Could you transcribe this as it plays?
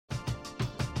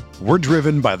We're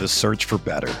driven by the search for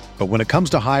better. But when it comes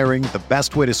to hiring, the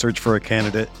best way to search for a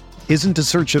candidate isn't to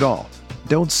search at all.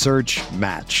 Don't search,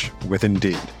 match with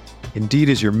Indeed. Indeed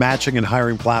is your matching and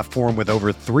hiring platform with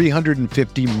over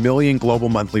 350 million global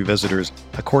monthly visitors,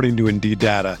 according to Indeed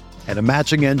data, and a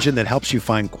matching engine that helps you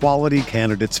find quality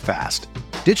candidates fast.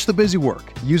 Ditch the busy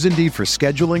work. Use Indeed for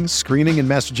scheduling, screening, and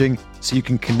messaging so you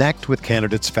can connect with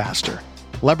candidates faster.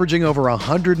 Leveraging over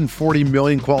 140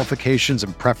 million qualifications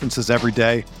and preferences every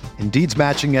day, Indeed's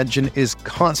matching engine is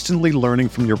constantly learning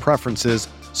from your preferences,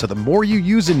 so the more you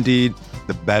use Indeed,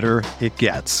 the better it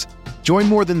gets. Join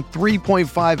more than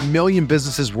 3.5 million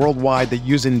businesses worldwide that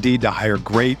use Indeed to hire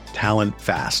great talent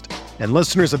fast. And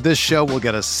listeners of this show will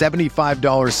get a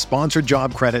 $75 sponsored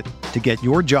job credit to get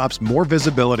your jobs more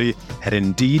visibility at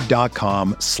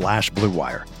Indeed.com/Blue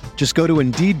Wire. Just go to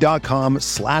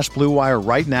Indeed.com/Blue Wire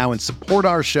right now and support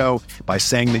our show by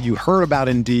saying that you heard about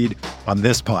Indeed on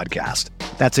this podcast.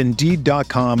 That's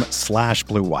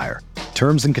Indeed.com/Blue Wire.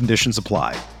 Terms and conditions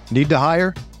apply. Need to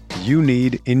hire? You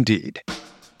need Indeed.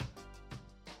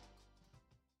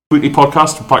 Weekly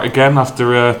podcast, back again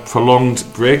after a prolonged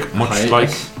break, much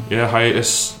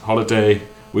hiatus, holiday.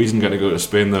 We didn't get to go to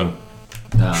Spain though.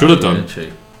 Should have done.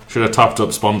 Should have tapped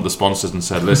up the sponsors and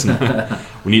said, listen,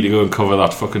 we need to go and cover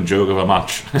that fucking joke of a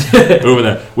match over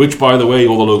there. Which, by the way,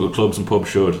 all the local clubs and pubs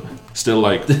should. Still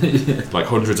like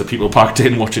hundreds of people packed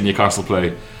in watching Newcastle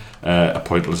play a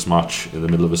pointless match in the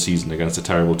middle of a season against a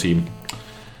terrible team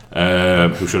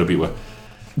who should have beat us.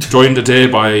 Joined today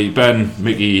by Ben,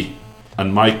 Mickey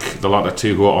and Mike, the latter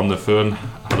two who are on the phone.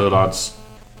 Hello lads.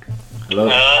 Hello.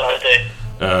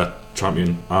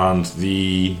 Champion. And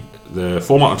the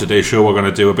format of today's show, we're going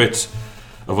to do a bit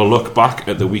of a look back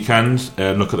at the weekend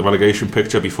and look at the relegation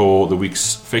picture before the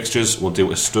week's fixtures. We'll do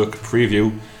a Stuck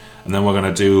preview, and then we're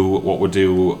going to do what we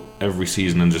do every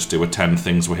season and just do a 10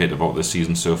 things we hate about this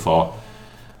season so far.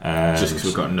 Just because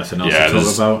we've got nothing else to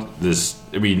talk about.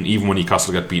 Even when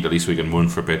Newcastle get beat, at least we can win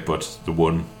for a bit, but the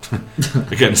one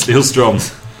against Lillestrøm.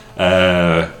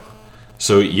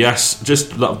 So yes,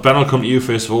 just Ben, I'll come to you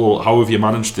first of all. How have you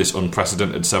managed this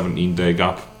unprecedented 17-day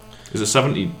gap? Is it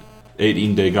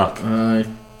 18-day gap?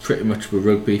 Pretty much with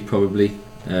rugby, probably.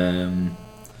 I'm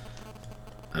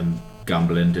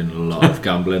gambling, doing a lot of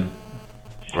gambling.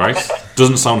 Right,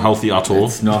 doesn't sound healthy at all.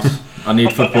 It's not. I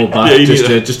need football back.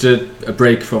 Just a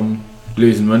break from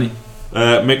losing money.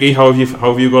 Mickey, how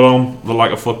have you got on the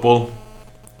like of football?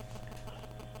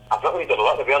 I've not really done a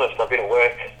lot, to be honest. I've been at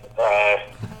work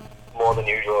more than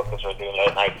usual because we're doing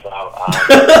late nights now.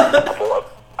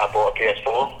 I bought a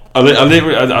PS4. I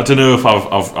don't know if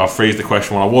I've phrased the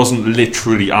question well. I wasn't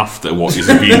literally after what you've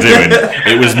been doing.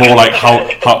 It was more like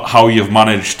how you've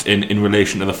managed in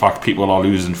relation to the fact people are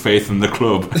losing faith in the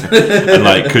club. And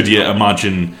like, could you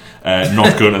imagine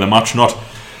not going to the match?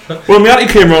 Well, my auntie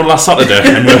came round last Saturday.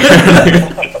 And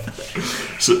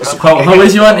how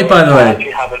is your auntie, by the way? I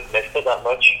actually haven't missed it that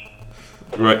much.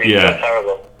 Right, yeah.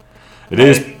 Terrible. It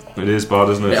is bad,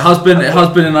 isn't it? It has been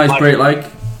a nice break, like.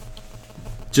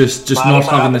 Just not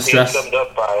having the stress. Summed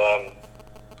up by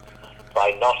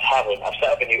not having. I've set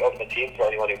up a new Ultimate Team for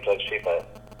anyone who plays FIFA,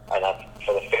 and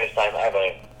for the first time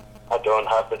ever, I don't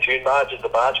have the tune badge as the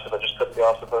badge because I just couldn't be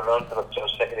asked to put it on because I'm so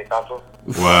sick of Newcastle.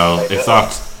 Well,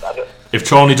 if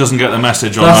Charlie doesn't get the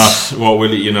message on that, what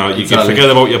will you know? You can forget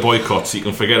about your boycotts. You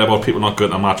can forget about people not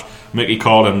going to the match. Mickey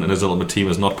Carlin and his Ultimate Team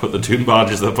has not put the tune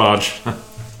badge as the badge.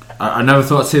 I never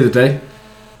thought I'd see the day.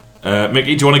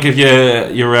 Mickey, do you want to give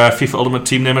your FIFA Ultimate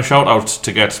Team name a shout out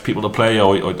to get people to play,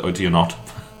 or do you not?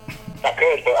 I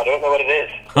could, but I don't know what it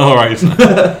is. Alright,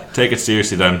 take it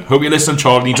seriously then. Hope you listen,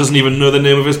 Charlie. He doesn't even know the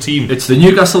name of his team. It's the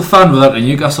Newcastle fan without a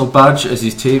Newcastle badge as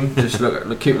his team. Just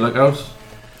keep a look out.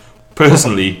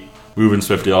 Personally, moving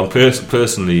swiftly on,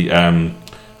 personally, I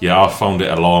found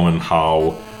it alarming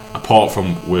how, apart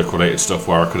from work-related stuff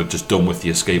where I could have just done with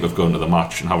the escape of going to the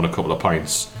match and having a couple of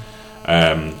pints,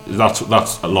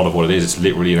 that's a lot of what it is. It's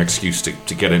literally an excuse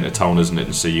to get into town, isn't it,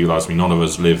 and see you lads. I mean, none of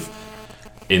us live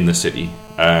in the city,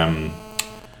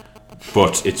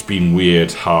 but it's been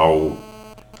weird how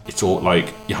it's all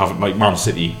like you have like Man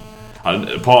City,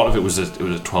 and part of it was a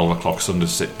 12 o'clock Sunday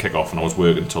kick off, and I was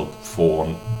working until 4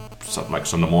 on like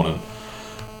Sunday morning.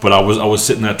 But I was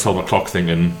sitting there at 12 o'clock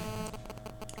thinking,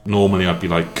 normally I'd be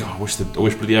like, God, I wish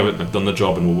bloody Everton had done the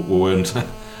job and we weren't.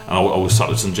 And I was sat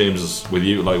at St James's with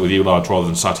you lads, rather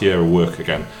than sat here at work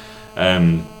again.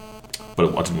 But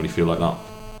I didn't really feel like that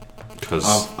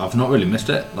because I've not really missed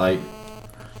it. Like,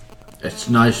 it's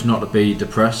nice not to be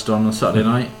depressed on a Saturday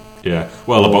night. Yeah,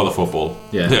 well, about the football.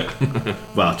 Yeah.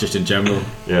 Well, just in general.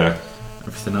 Yeah.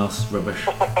 Everything else, rubbish.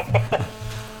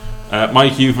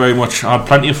 Mike, you very much had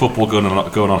plenty of football going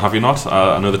on, have you not?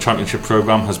 I know the Championship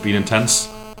programme has been intense.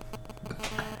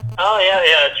 Oh yeah,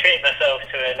 I treated myself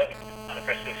to a look at the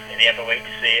Bristol City every week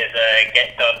to see us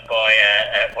get done by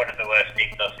one of the worst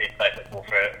teams I've seen play football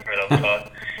for a long time.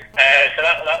 So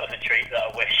that was a treat that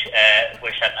I wish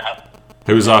hadn't happened.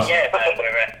 Who was that? Yeah,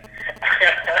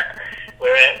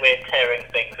 we're tearing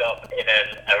things up in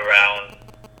and around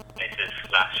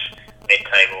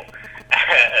mid-table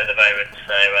at the moment.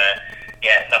 So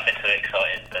nothing too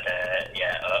exciting, but I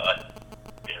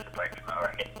deserve a break from that. I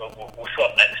reckon we'll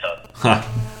swap next time.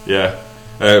 Yeah,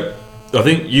 I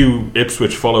think you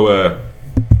Ipswich follow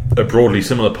a broadly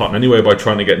similar pattern anyway by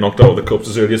trying to get knocked out of the cups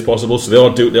as early as possible. So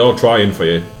they are trying for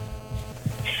you.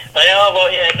 They are,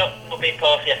 not being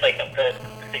past the FA Cup for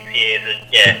 6 years,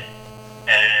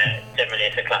 and generally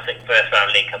it's a classic first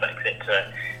round League Cup exit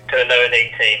to a lower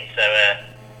league team. So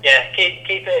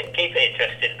keep it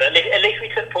interesting. But at least we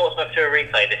took Portsmouth to a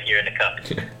replay this year in the cup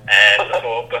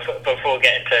before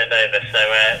getting turned over. So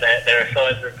there are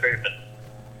signs of improvement.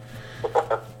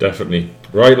 Definitely.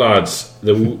 Right, lads,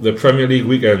 the Premier League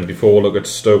weekend before we look at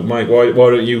Stoke. Mike, why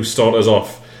don't you start us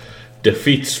off?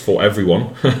 Defeats for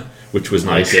everyone, which was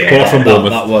nice. Apart from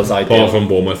Bournemouth. That was ideal. Apart from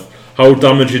Bournemouth. How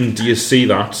damaging do you see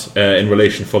that in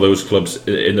relation for those clubs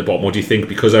in the bottom? Or do you think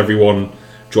because everyone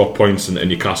dropped points and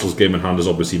Newcastle's game in hand is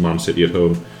obviously Man City at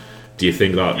home, do you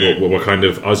think that we're kind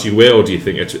of as you were, or do you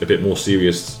think it's a bit more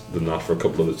serious than that for a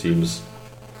couple of the teams?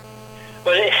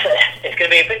 Well, it's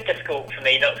going to be a bit difficult for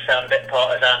me not to sound a bit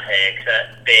partisan here, because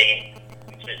being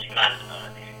Ipswich man, I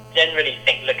generally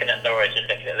think looking at Norwich and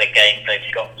looking at the games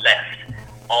they've got left,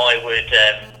 I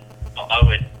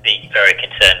would be very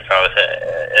concerned if I was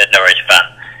a Norwich fan.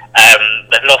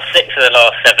 They've lost 6 of the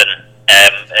last 7,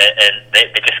 and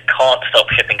they just can't stop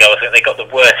shipping goals. I think they got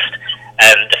the worst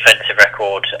defensive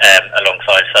record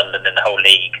alongside Sunderland in the whole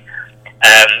league.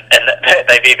 And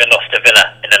they've even lost to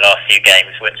Villa in the last few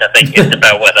games, which I think is the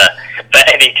bellwether for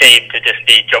any team to just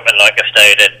be dropping like a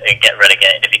stone and get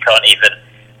relegated. If you can't even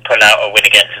pull out a win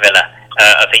against Villa,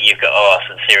 I think you've got to ask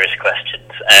some serious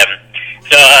questions.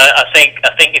 So I think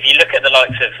if you look at the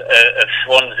likes of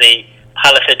Swansea,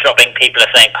 Palace are dropping. People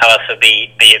are saying Palace will be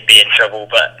in trouble,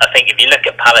 but I think if you look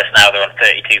at Palace now, they're on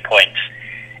 32 points.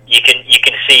 You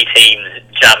can see teams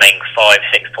jamming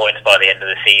 5-6 points by the end of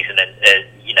the season, and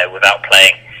without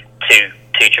playing too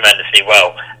tremendously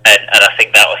well. And I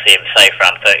think that will see them safe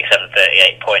around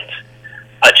 37-38 points.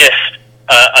 I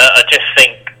just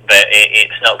think that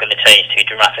it's not going to change too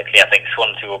dramatically. I think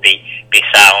Swansea will be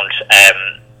sound,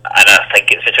 and I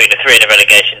think it's between the 3 in the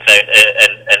relegation zone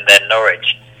and then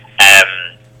Norwich.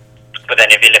 But then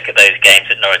if you look at those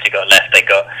games that Norwich have got left, they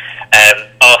got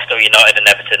Arsenal, United and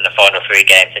Everton in the final 3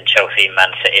 games, and Chelsea and Man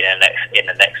City in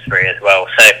the next 3 as well.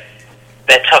 So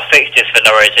they're tough fixtures for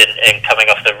Norwich in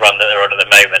coming off the run that they're on at the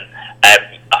moment.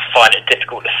 I find it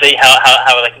difficult to see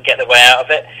how they can get their way out of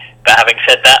it. But having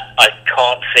said that, I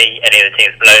can't see any of the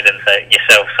teams below them. So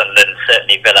yourself, Sunderland,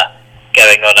 certainly Villa,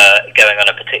 going on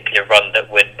a particular run that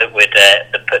would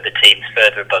put the teams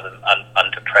further above them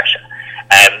under pressure.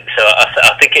 So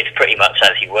I think it's pretty much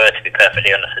as you were, to be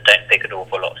perfectly honest. I don't think an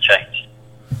awful lot's changed.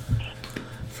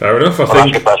 Fair enough, I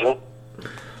think. That's depressing.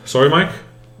 Sorry, Mike?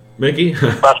 Mickey?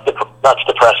 That's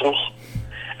depressing.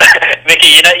 Mickey,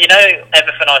 you know,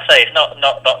 everything I say is not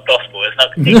gospel. It's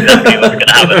not exactly what's going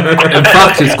to happen. In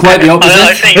fact, it's quite the opposite.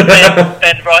 I think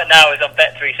Ben right now is on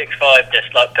Bet365,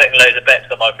 just like putting loads of bets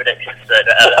on my predictions. So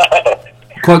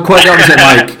quite the opposite,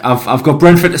 Mike. I've got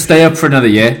Brentford to stay up for another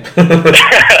year.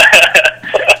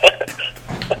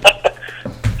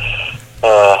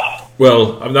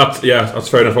 Well, that's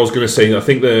fair enough. I was going to say, I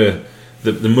think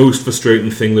the most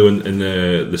frustrating thing though in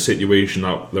the situation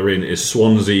that they're in is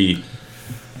Swansea,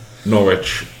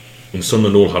 Norwich and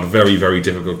Sunderland all had very, very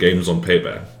difficult games on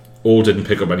paper. All didn't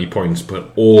pick up any points,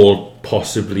 but all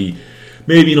possibly,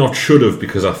 maybe not should have,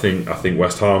 because I think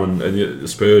West Ham and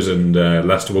Spurs and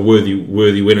Leicester were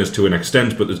worthy winners to an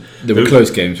extent, but there were close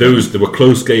games. There were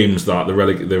close games that the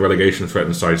relegation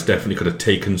threatened sides definitely could have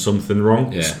taken something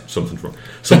wrong. Yeah. Something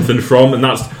from, and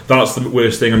that's the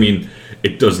worst thing. I mean,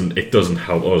 it doesn't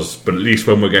help us, but at least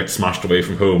when we get smashed away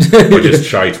from home, we're just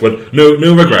shite. Well, no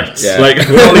regrets. Yeah. Like,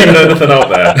 we're not leaving anything out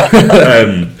there.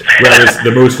 Whereas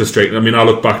the most frustrating, I mean, I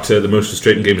look back to the most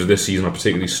frustrating games of this season are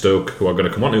particularly Stoke, who are going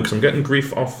to come on to, because I'm getting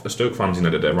grief off a Stoke fans in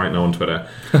Editor right now on Twitter.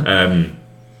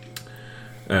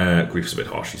 Grief's a bit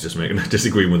harsh. He's just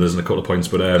disagreeing with us in a couple of points,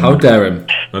 but how dare him?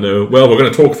 I know. Well, we're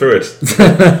going to talk through it.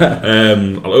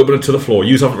 I'll open it to the floor.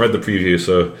 You haven't read the preview,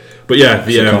 so. But yeah,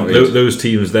 those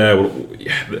teams there,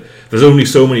 there's only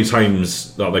so many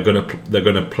times that they're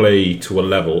gonna play to a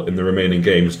level in the remaining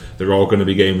games. There are going to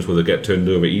be games where they get turned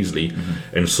over easily,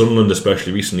 and Sunderland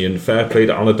especially recently. And fair play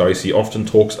to Allardyce, he often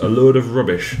talks a load of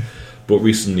rubbish, but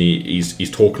recently he's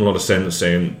talking a lot of sense,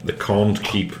 saying they can't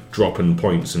keep dropping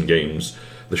points in games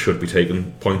they should be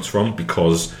taking points from,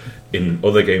 because in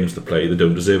other games they play they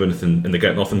don't deserve anything and they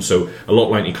get nothing. So a lot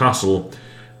like Newcastle,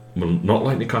 well, not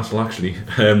like Newcastle actually.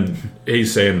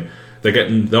 He's saying they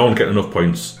aren't getting enough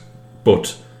points,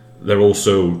 but they're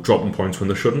also dropping points when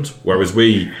they shouldn't. Whereas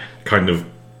we kind of,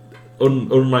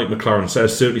 unlike McLaren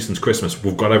says, certainly since Christmas,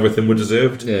 we've got everything we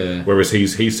deserved. Yeah. Whereas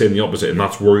he's saying the opposite, and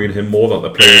that's worrying him more, that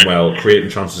they're playing well, creating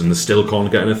chances, and they still can't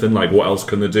get anything. Like, what else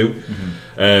can they do?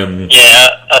 I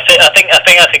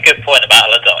think that's a good point about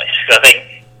Allardyce, because I think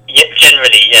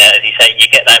generally, as you say, you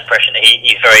get that impression that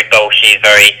he's very bolshy,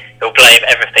 he'll blame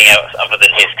everything else other than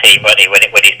his team, won't he, when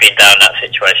he's been down that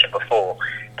situation before.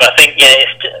 But I think,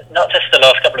 it's not just the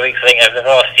last couple of weeks. I think over the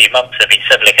last few months there have been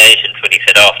several occasions when he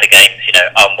said after games,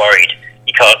 I'm worried.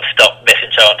 You can't stop missing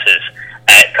chances,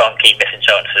 can't keep missing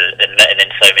chances and letting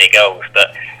in so many goals.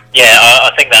 But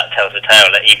I think that tells a tale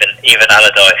that even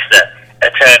Allardyce, the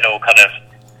eternal kind of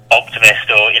optimist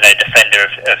or defender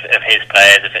of his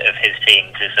players, of his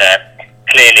teams, is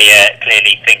clearly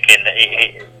thinking that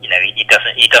he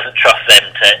doesn't trust them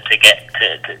to get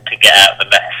out of the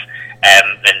mess.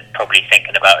 And probably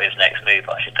thinking about his next move,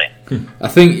 I should think. I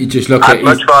think you just look at.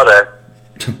 Much rather.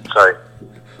 Sorry.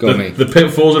 Go on, mate. The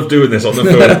pitfalls of doing this on the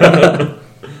phone.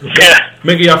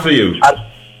 Mickey, after you.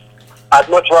 I'd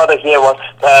much rather hear what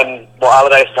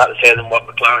Allardyce has to say than what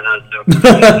McLaren has.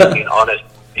 He's been honest.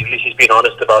 At least he's been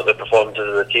honest about the performances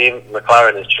of the team.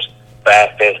 McLaren is just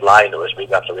bare-faced lying to us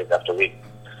week after week after week.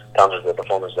 Tells us the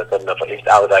performances are good enough. At least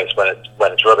Allardyce, when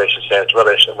it's rubbish, is saying it's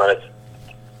rubbish, and when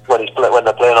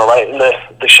they're playing all right and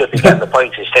they should be getting the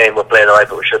points, he's saying we're playing all right,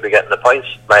 but we should be getting the points.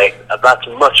 Like, that's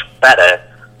much better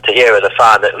to hear as a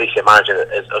fan that at least your manager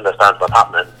understands what's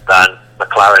happening, than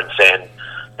McLaren saying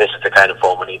this is the kind of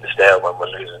form we need to stay on when we're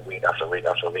losing week after week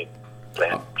after week,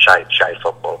 playing shy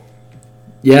football.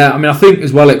 Yeah, I mean, I think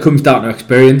as well it comes down to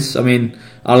experience. I mean,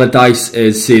 Allardyce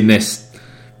has seen this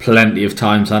plenty of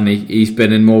times, and he's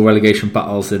been in more relegation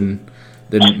battles than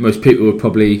most people would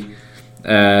probably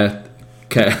care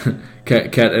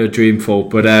to dream for.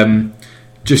 But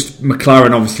just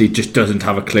McLaren obviously just doesn't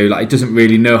have a clue. Like, he doesn't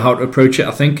really know how to approach it,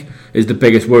 I think, is the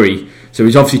biggest worry. So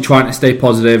he's obviously trying to stay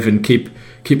positive and keep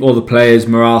all the players'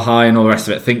 morale high and all the rest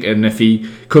of it, thinking if he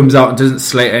comes out and doesn't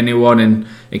slate anyone and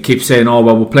keeps saying, oh,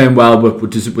 well, we're playing well, but we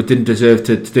didn't deserve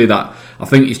to do that, I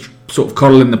think he's sort of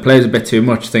coddling the players a bit too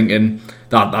much, thinking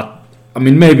that I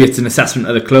mean, maybe it's an assessment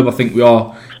of the club. I think we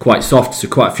are quite soft, so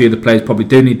quite a few of the players probably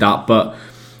do need that, but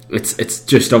it's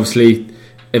just obviously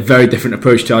a very different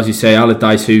approach to, as you say,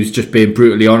 Allardyce, who's just being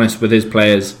brutally honest with his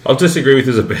players. I'll disagree with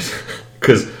this a bit,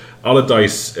 because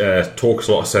Allardyce talks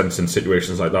a lot of sense in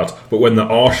situations like that, but when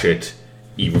there are shit,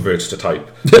 he reverts to type.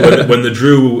 When they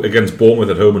drew against Bournemouth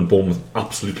at home and Bournemouth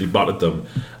absolutely battered them,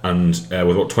 and with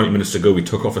about 20 minutes to go, we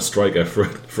took off a striker for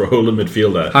a holding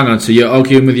midfielder. Hang on, so you're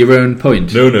arguing with your own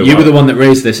point? No. You were the one that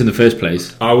raised this in the first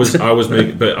place. I was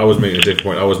making a different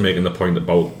point. I was making the point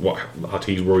about that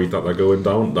he's worried that they're going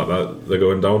down. That they're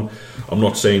going down. I'm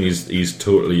not saying he's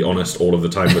totally honest all of the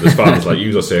time with his fans, like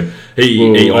you were saying.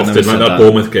 He often, like that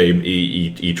Bournemouth game,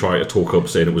 he tried to talk up,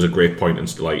 saying it was a great point,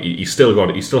 and like he still got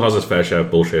it. He still has his fair share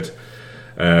of bullshit.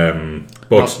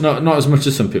 But not as much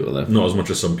as some people, though. Not as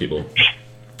much as some people.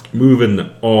 Moving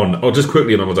on. Oh, just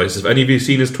quickly on Allardyce. Have any of you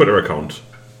seen his Twitter account?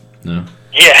 No.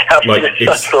 Yeah, like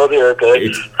it's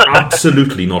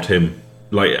absolutely not him.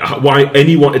 Like, why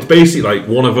anyone? It's basically like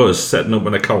one of us setting up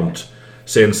an account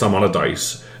saying Sam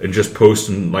Allardyce and just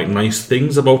posting like nice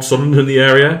things about Sunderland in the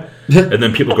area, and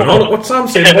then people going, "Oh, look what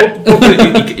Sam's saying."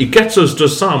 He gets us,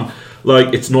 does Sam?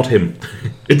 Like, it's not him.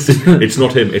 It's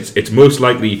not him. It's most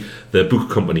likely the book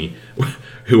company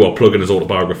who are plugging his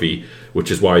autobiography, which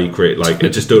is why he create, like, I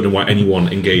just don't know why anyone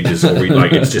engages or read,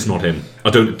 like, it's just not him. I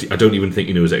don't even think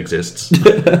he knows it exists.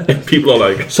 People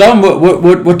are like, Sam,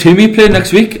 what team are you playing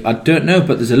next week? I don't know,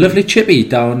 but there's a lovely chippy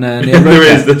down near there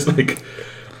is. There's like,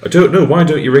 I don't know, why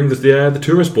don't you ring the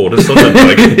tourist board at Sunderland,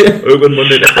 like, open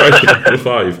Monday to Friday until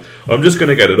 5. I'm just going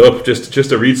to get it up just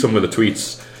to read some of the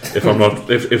tweets if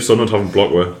Sunderland haven't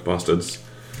blocked me, bastards.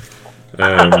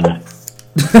 Here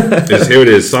it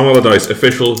is. Sam Allardyce,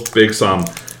 official Big Sam.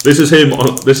 This is him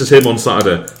on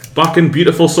Saturday. Back in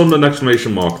beautiful Sunderland!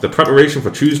 The preparation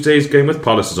for Tuesday's game with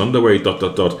Palace is underway. ...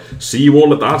 See you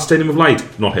all at the Art Stadium of Light.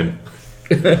 Not him.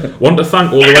 Want to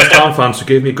thank all the West Ham fans who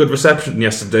gave me a good reception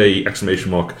yesterday! !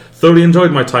 Thoroughly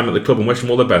enjoyed my time at the club and wish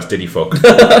him all the best. Did he fuck?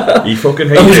 He fucking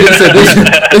hated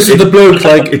it. This is the bloke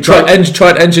like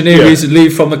tried to engineer his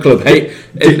leave from the club. Hey,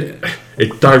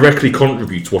 it directly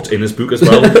contributes what's in his book as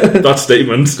well. That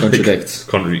statement contradicts.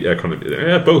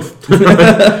 Both.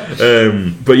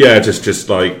 But yeah, just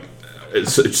like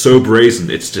it's so brazen.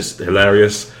 It's just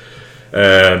hilarious.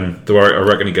 Though I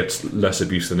reckon he gets less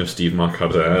abuse than if Steve Mack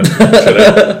had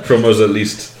from us at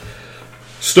least.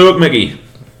 Stoke, Mickey,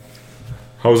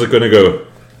 how's it going to go?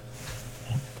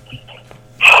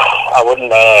 I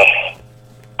wouldn't. I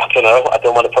don't know. I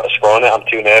don't want to put a score on it. I'm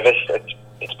too nervous.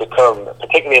 It's become,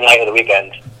 particularly in light of the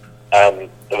weekend,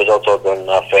 the results all going in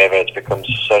our favour. It's become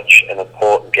such an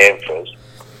important game for us.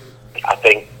 I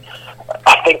think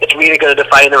it's really going to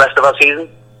define the rest of our season.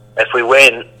 If we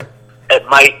win, it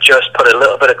might just put a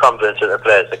little bit of confidence in the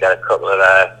players to get a couple of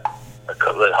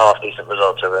half decent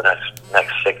results over the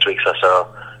next 6 weeks or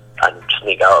so and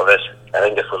sneak out of it. I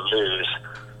think if we lose,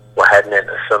 we're heading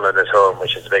into Sunderland at home,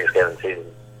 which is the biggest game of the season,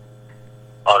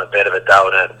 on a bit of a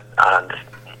downer, and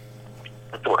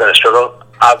we're going to struggle.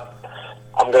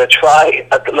 I'm going to try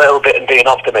a little bit and be an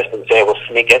optimist and say we'll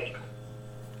sneak it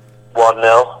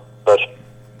 1-0, but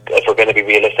if we're going to be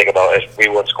realistic about it, we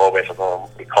won't score away from home.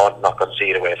 We can't not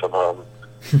concede away from home.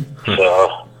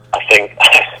 So I think,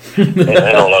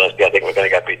 in all honesty, I think we're going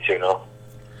to get beat 2-0.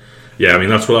 Yeah, I mean,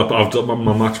 that's what I've done.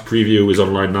 My match preview is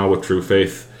online now with True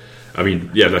Faith. I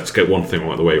mean, yeah, let's get one thing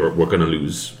out of the way. We're going to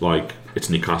lose. Like, it's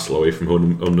Newcastle away from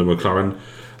home under McLaren.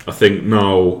 I think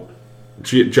now,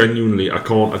 genuinely, I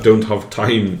don't have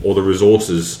time or the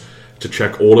resources to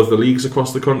check all of the leagues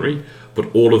across the country, but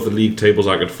all of the league tables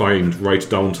I could find, right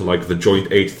down to like the joint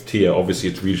 8th tier. Obviously,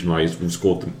 it's regionalised. We've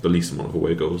scored the least amount of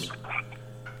away goals.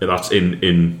 That's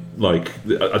in like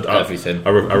everything.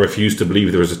 I refuse to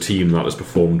believe there is a team that has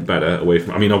performed better away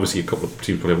from. I mean, obviously, a couple of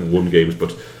teams probably haven't won games,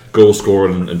 but goal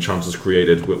scoring and chances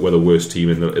created, we're the worst team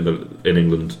in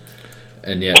England.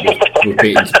 And yeah, we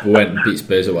went and beat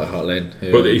Spurs at White Hart Lane.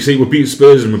 Yeah. But you see, we beat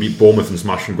Spurs and we beat Bournemouth and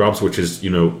smash and grabs, which is,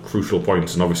 crucial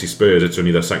points. And obviously Spurs, it's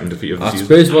only their second defeat of the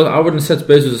season. I wouldn't have said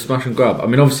Spurs was a smash and grab. I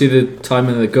mean, obviously the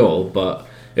timing of the goal, but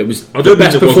it was I don't the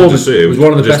best think performance. It was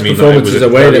one of the best performances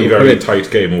away. It was a very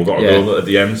tight game, and we got a goal at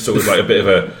the end, so it was like a bit of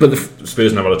a. But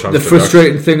Spurs never had a chance. The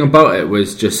frustrating thing about it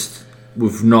was just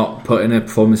we've not put in a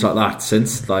performance like that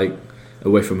since, like,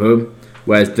 away from home.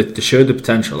 Whereas they showed the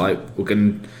potential, like, we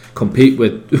can compete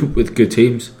with good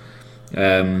teams.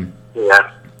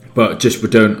 But just we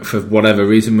don't, for whatever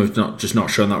reason, we've not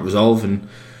shown that resolve. And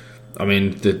I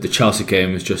mean, the Chelsea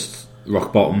game was just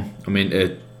rock bottom. I mean,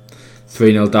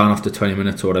 3-0 down after 20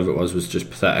 minutes or whatever it was just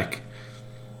pathetic.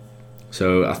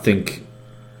 So I think,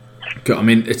 I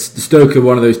mean, it's the Stoke are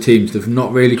one of those teams they've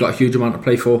not really got a huge amount to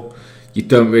play for. You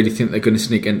don't really think they're going to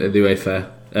sneak into the UEFA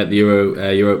at the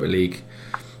Europa League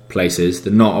places.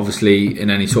 They're not obviously in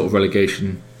any sort of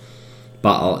relegation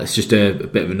battle. It's just a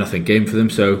bit of a nothing game for them.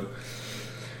 So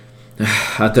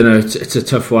I don't know. It's a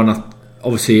tough one.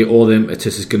 Obviously, all the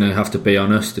impetus is going to have to be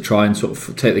on us to try and sort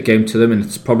of take the game to them, and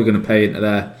it's probably going to play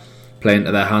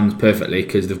into their hands perfectly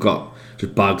because they've got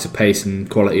just bags of pace and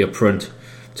quality up front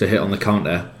to hit on the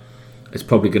counter. It's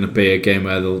probably going to be a game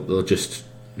where they'll just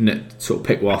sort of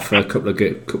pick off for a couple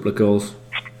of goals.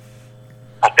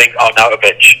 I think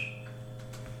Arnautovic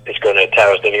is going to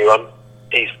tear us the new run.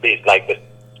 He's like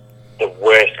the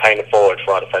worst kind of forward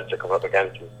for our defence to come up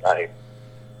against. He's like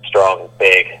strong,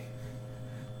 big,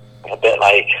 a bit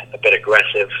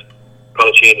aggressive.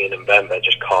 Colaccini and Mbemba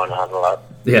just can't handle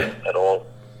that at all.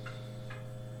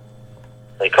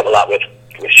 They couple that with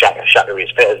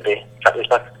Shaqiri's fit, isn't he? Shaqiri's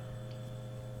back.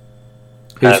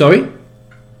 Who, sorry?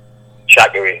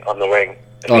 Shaqiri on the wing.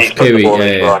 Shaqiri,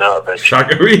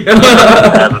 Shaqiri.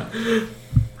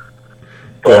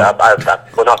 But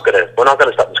we're not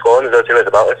gonna stop them scoring. There's no two ways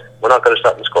about it. We're not gonna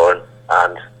stop them scoring,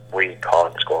 and we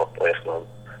can't score away from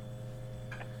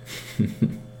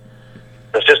them.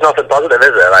 There's just nothing positive,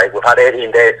 is there? Like, we've had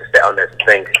 18 days to sit on this and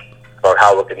think about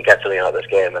how we can get something out of this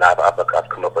game, and I've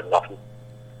come up with nothing.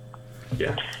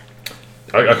 Yeah,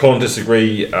 I can't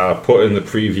disagree. Put in the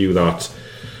preview that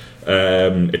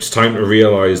it's time to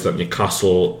realise that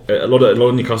Newcastle, a lot of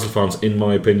Newcastle fans, in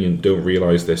my opinion, don't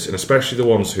realise this, and especially the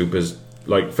ones who,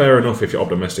 like, fair enough if you're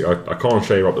optimistic. I can't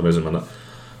share your optimism, and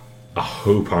I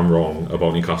hope I'm wrong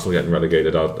about Newcastle getting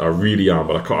relegated. I really am,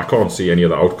 but I can't see any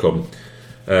other outcome.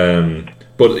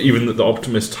 But even the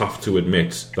optimists have to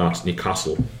admit that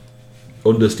Newcastle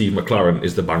under Steve McLaren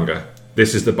is the banger.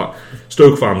 This is the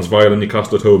Stoke fans via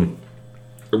Newcastle at home.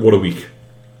 What a week!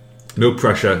 No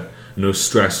pressure, no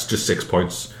stress, just 6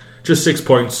 points. just 6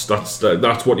 points. That's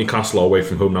what Newcastle are away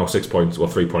from home now. 6 points or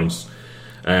 3 points.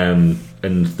 And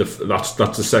that's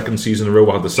the second season in a row.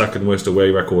 We had the second worst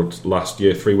away record last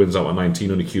year. 3 wins out of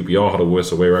 19. Only QPR had a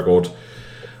worse away record.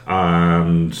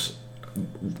 And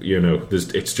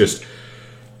it's just.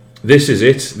 This is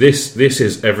it. This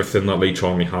is everything that Lee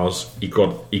Charnley has. He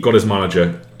got his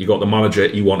manager. He got the manager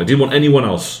he wanted. He didn't want anyone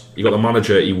else. He got the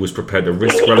manager he was prepared to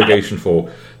risk relegation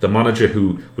for. The manager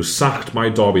who was sacked by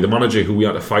Derby. The manager who we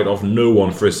had to fight off no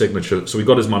one for his signature. So he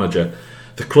got his manager.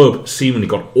 The club seemingly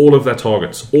got all of their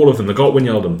targets. All of them. They got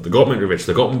Wijnaldum. They got Mitrovic.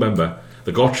 They got Mbemba.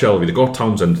 They got Shelvey. They got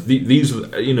Townsend. These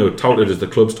touted as the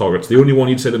club's targets. The only one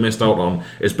you'd say they missed out on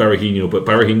is Berahino. But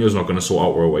Berahino's not going to sort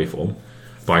out our away form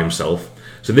by himself.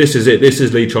 So this is it. This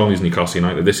is Lee Charnley's Newcastle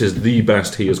United. This is the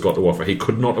best he has got to offer. He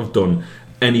could not have done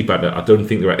any better. I don't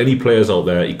think there are any players out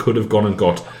there he could have gone and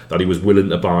got that he was willing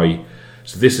to buy.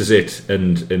 So this is it.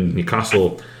 And in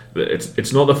Newcastle,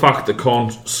 it's not the fact that they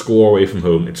can't score away from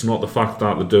home. It's not the fact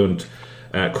that they don't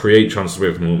create chances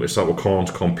away from home. It's that we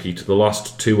can't compete. The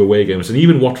last 2 away games, and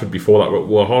even Watford before that,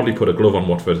 we'll hardly put a glove on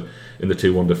Watford in the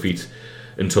 2-1 defeat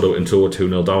until we're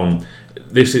 2-0 down.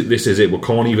 This is it. We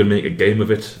can't even make a game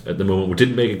of it at the moment. We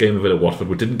didn't make a game of it at Watford.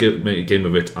 We didn't make a game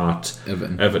of it at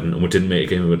Everton, and we didn't make a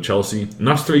game of it at Chelsea. And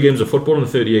that's 3 games of football in a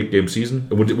 38-game season.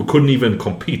 And we couldn't even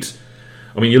compete.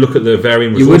 I mean, you look at the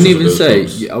varying resources. You wouldn't even say.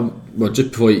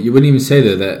 Just before you wouldn't even say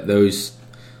that those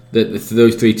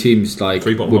 3 teams were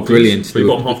brilliant. 3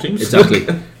 bottom half teams, exactly.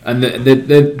 And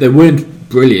they weren't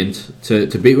brilliant to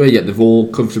beat with, yet they've all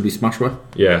comfortably smashed with.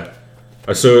 Yeah.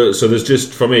 So there's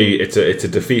just, for me, it's a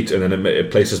defeat, and then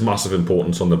it places massive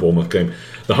importance on the Bournemouth game.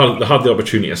 They had the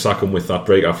opportunity to sack him with that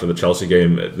break after the Chelsea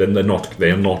game. Then they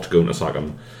are not going to sack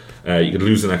him. You could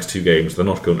lose the next 2 games. They're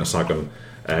not going to sack him.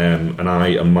 And I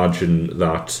imagine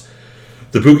that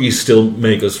the bookies still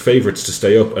make us favourites to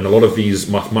stay up, and a lot of these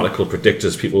mathematical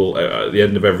predictors, people at the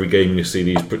end of every game you see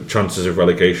these chances of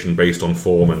relegation based on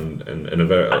form and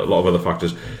a lot of other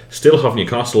factors, still have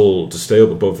Newcastle to stay up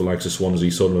above the likes of Swansea,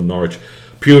 Sunderland, Norwich,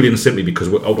 purely and simply because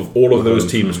out of all of those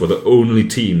teams, we're the only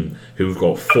team who've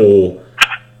got 4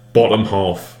 bottom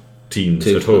half teams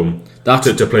at home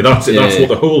to play. That's what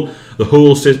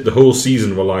the whole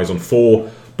season relies on: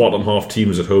 4 bottom half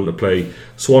teams at home to play.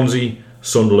 Swansea,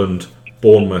 Sunderland,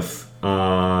 Bournemouth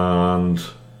and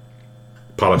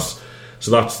Palace.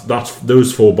 So that's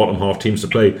those 4 bottom half teams to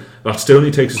play. That still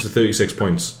only takes us to 36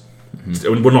 points.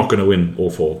 Mm-hmm. We're not going to win all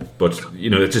 4, but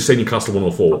just say Newcastle won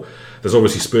all 4. There's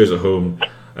obviously Spurs at home,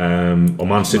 or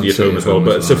Man City at home as well.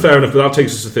 But so fair enough. But that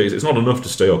takes us to 36. It's not enough to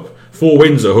stay up. 4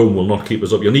 wins at home will not keep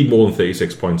us up. You'll need more than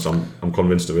 36 points. I'm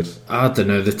convinced of it. I don't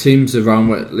know. The teams around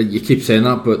where, you keep saying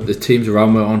that, but the teams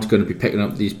around where aren't going to be picking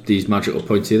up these magical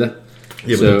points either.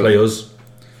 Yeah, but they play us.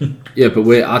 Yeah, but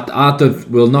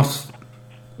we'll not.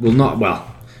 Well,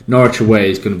 Norwich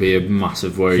away is going to be a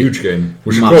massive worry. Huge game.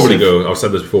 We should probably go. I've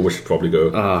said this before. We should probably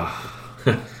go.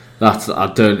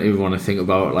 I don't even want to think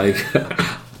about what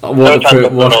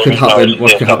could happen.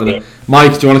 What could happen?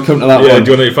 Mike, do you want to come to that one? Yeah,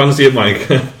 do you want to fancy it, Mike?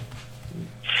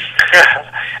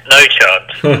 No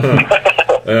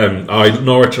chance.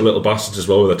 Norwich are little bastards as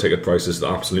well with their ticket prices that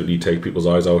absolutely take people's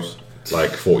eyes out.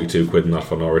 Like 42 quid and that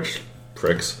for Norwich.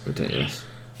 Pricks. Ridiculous.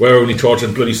 We're only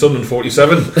charging bloody Sunderland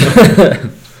 47.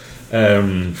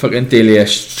 Fucking Delia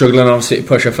struggling obviously to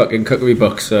push a fucking cookery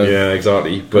book. So yeah,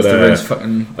 exactly. But I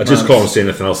just can't say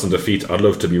anything else than defeat. I'd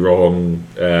love to be wrong,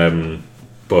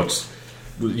 but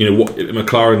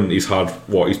McLaren, he's had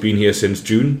he's been here since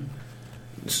June.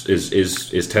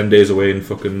 Is 10 days away in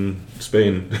fucking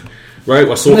Spain. Right,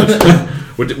 we're sorted.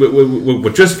 we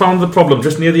just found the problem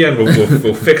just near the end.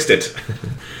 We'll fixed it.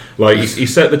 He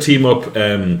set the team up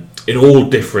in all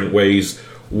different ways.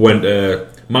 Went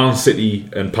Man City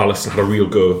and Palace and had a real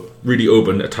go, really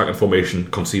open attacking formation.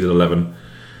 Conceded 11.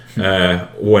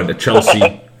 Went to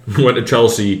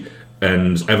Chelsea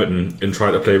and Everton and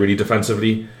tried to play really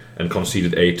defensively and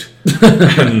conceded 8.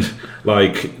 And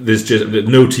there's just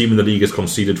no team in the league has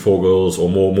conceded 4 goals or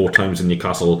more times than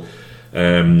Newcastle.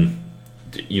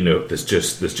 There's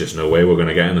just no way we're going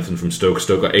to get anything from Stoke.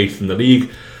 Stoke got 8th in the league.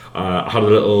 I had a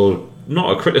little,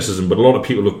 not a criticism, but a lot of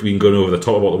people have been going over the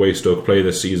top about the way Stoke play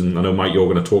this season. I know, Mike,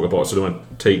 you're going to talk about it, so I don't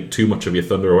want to take too much of your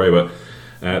thunder away, but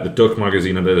the Duck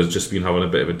magazine and it has just been having a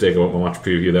bit of a dig about my match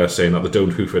preview there, saying that they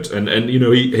don't hoof it. And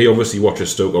he obviously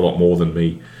watches Stoke a lot more than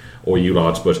me or you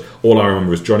lads, but all I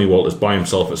remember is Johnny Walters by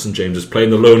himself at St James's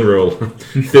playing the lone role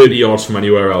 30 yards from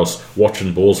anywhere else,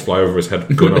 watching balls fly over his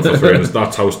head going up for 3, and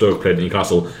that's how Stoke played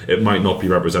Newcastle. It might not be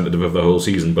representative of the whole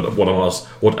season, but what else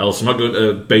am I going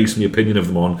to base my opinion of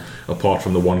them on, apart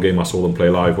from the one game I saw them play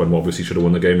live when we obviously should have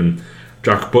won the game, and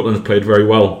Jack Butland played very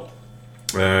well.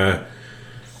 I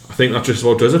think that just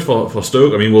about does it for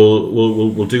Stoke. I mean,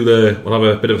 we'll have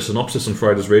a bit of a synopsis on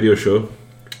Friday's radio show.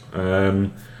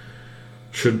 Mickey,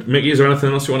 is there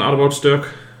anything else you want to add about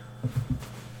Stoke?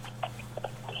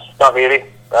 Not really.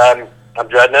 I'm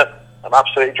dreading it. I'm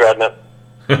absolutely dreading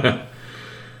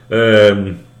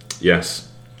it. Yes.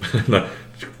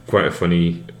 Quite a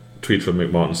funny tweet from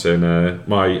Mick Martin saying,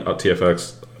 my at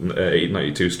TFX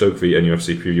 892 Stoke v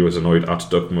NUFC preview was annoyed at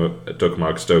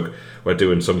Duckmark Stoke. We're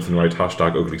doing something right.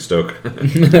 #ugly Stoke.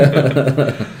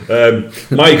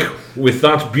 Mike, with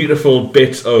that beautiful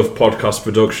bit of podcast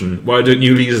production, why don't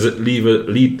you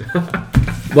lead?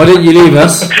 Why don't you leave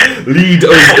us? Lead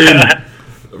us in.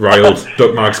 Riled.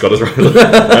 Duckmark's got us riled.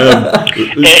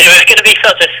 It was going to be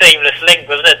such a seamless link,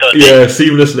 wasn't it, Dodgy? Yeah,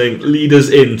 seamless link. Lead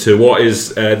us into what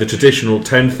is the traditional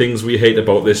 10 things we hate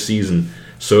about this season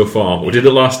so far. We did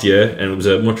it last year, and it was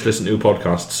a much listened to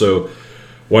podcast. So,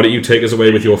 why don't you take us away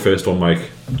with your first one,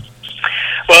 Mike?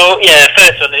 Well, yeah,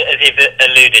 first one, as you've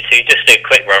alluded to, just a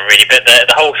quick one, really. But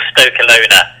the whole Stoke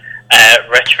Alona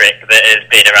rhetoric that has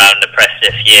been around the press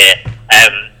this year,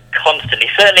 constantly,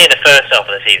 certainly in the first half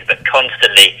of the season, but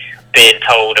constantly being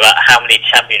told about how many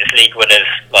Champions League winners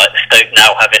like Stoke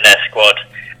now have in their squad,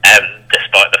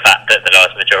 despite the fact that the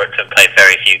large majority of them played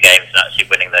very few games and actually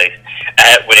winning those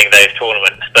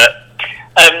tournaments. But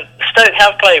Stoke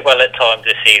have played well at times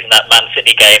this season. That Man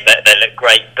City game, they look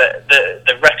great, but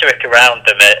the rhetoric around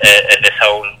them and this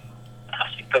whole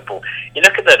football, you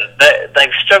look at them,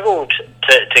 they've struggled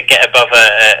to get above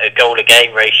a goal a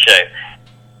game ratio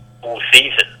all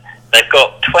season. They've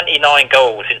got 29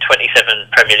 goals in 27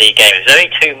 Premier League games. There's only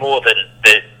 2 more than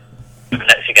the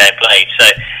next few games played. So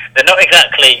they're not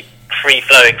exactly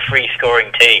free-flowing,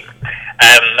 free-scoring team.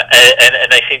 And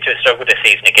they seem to have struggled this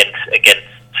season against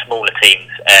smaller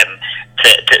teams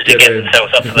to get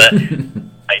themselves up for the...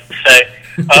 So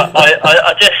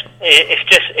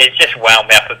it's just wound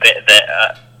me up a bit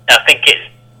that I think it's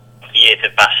years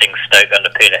of bashing Stoke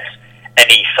under Pulis.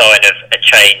 Any sign of a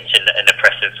change in the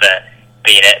press of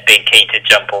being keen to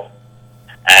jump on.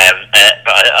 But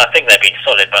I think they've been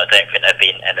solid, but I don't think they've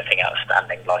been anything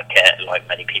outstanding like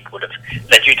many people would have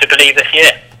led you to believe this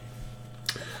year.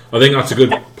 I think that's a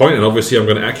good point, and obviously I'm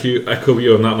going to echo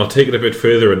you on that, and I'll take it a bit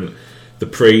further and the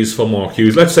praise for Mark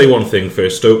Hughes. Let's say one thing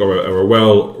first. Stoke are a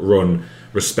well-run,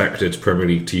 respected Premier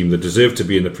League team that deserve to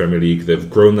be in the Premier League. They've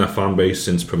grown their fan base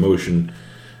since promotion.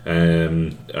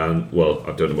 And well,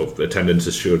 I don't know about attendance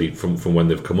is surely from when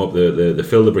they've come up. They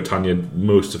fill the Britannia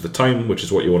most of the time, which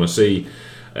is what you want to see.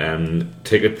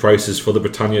 Ticket prices for the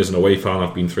Britannia as an away fan,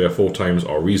 I've been 3 or 4 times,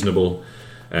 are reasonable.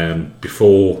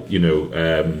 Before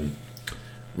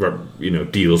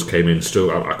deals came in,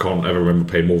 Stoke, I can't ever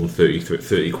remember paying more than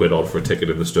 30 quid odd for a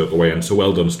ticket in the Stoke away end. So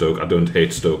well done, Stoke. I don't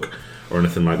hate Stoke or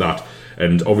anything like that.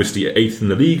 And obviously 8th in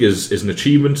the league is an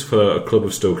achievement for a club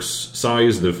of Stoke's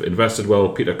size. They've invested well.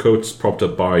 Peter Coates, propped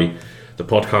up by the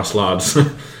podcast lads,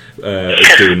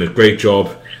 is doing a great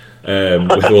job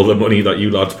with all the money that you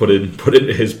lads put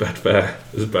into his Betfair.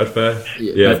 Is it Betfair?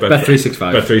 Yeah,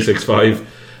 Bet365. Bet365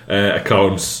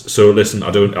 accounts. So listen,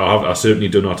 I certainly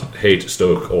do not hate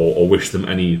Stoke or wish them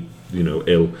any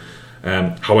ill.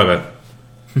 However,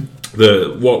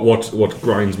 what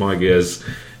grinds my gears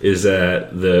is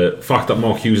the fact that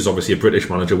Mark Hughes is obviously a British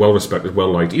manager, well respected,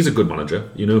 well liked. He's a good manager,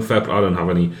 fair play. I don't have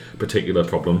any particular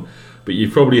problem. But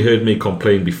you've probably heard me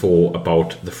complain before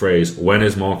about the phrase, when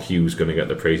is Mark Hughes going to get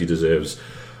the praise he deserves?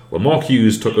 Well, Mark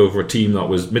Hughes took over a team that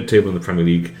was mid-table in the Premier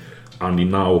League, and he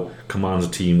now commands a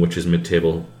team which is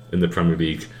mid-table in the Premier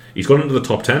League. He's gone into the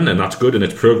top 10, and that's good, and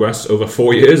it's progress over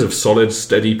 4 years of solid,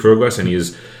 steady progress, and he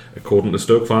is, according to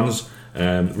Stoke fans,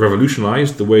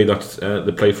 revolutionised the way that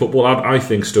they play football. I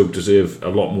think Stoke deserve a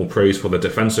lot more praise for their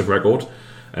defensive record.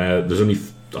 There's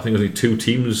only 2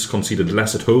 teams conceded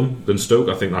less at home than Stoke.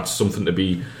 I think that's something to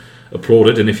be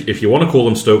applauded. And if you want to call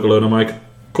them Stoke Alona, Mike,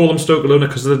 call them Stoke Alona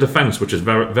because of the defence, which is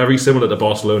very, very similar to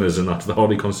Barcelona's in that they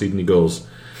hardly concede any goals.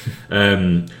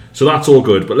 So that's all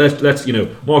good, but let's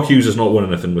Mark Hughes has not won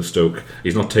anything with Stoke.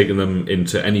 He's not taken them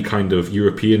into any kind of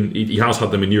European. He has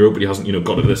had them in Europe, but he hasn't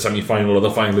got to the semi-final or the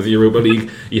final of the Europa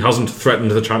League. He hasn't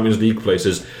threatened the Champions League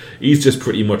places. He's just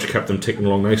pretty much kept them ticking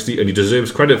along nicely, and he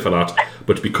deserves credit for that.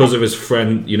 But because of his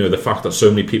friend, the fact that so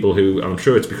many people and I'm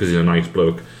sure it's because he's a nice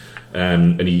bloke,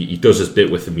 and he does his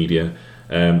bit with the media.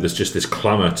 There's just this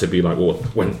clamour to be like, well,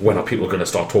 when are people going to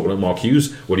start talking about Mark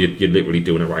Hughes? Well, you're literally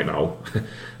doing it right now.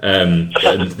 And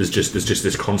there's just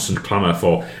this constant clamour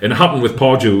for, and it happened with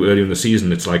Pardew earlier in the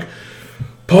season. It's like,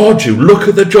 Pardew, look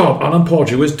at the job Alan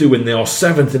Pardew is doing. They are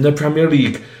 7th in the Premier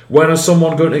League. When is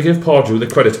someone going to give Pardew the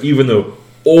credit? Even though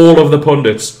all of the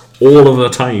pundits all of the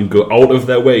time go out of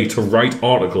their way to write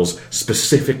articles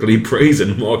specifically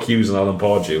praising Mark Hughes and Alan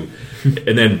Pardew,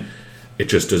 and then it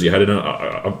just does your head in.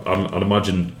 I'd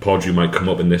imagine Pardew might come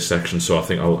up in this section, so I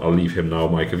think I'll leave him now.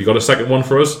 Mike, have you got a second one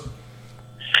for us?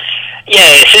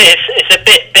 Yeah, it's a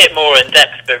bit more in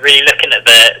depth, but really looking at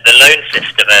the loan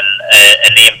system and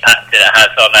the impact that it has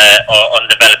on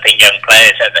developing young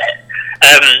players over here.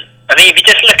 I mean, if you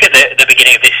just look at the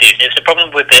beginning of this season, it's a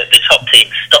problem with the top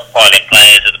teams stockpiling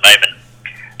players at the moment.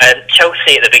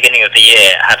 Chelsea at the beginning of the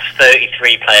year had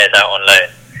 33 players out on loan.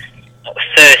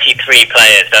 33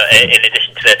 players, in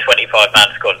addition to their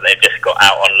 25-man squad that they've just got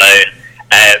out on loan,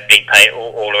 being paid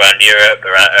all around Europe,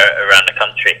 around the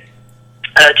country.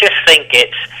 I just think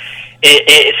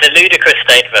it's a ludicrous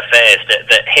state of affairs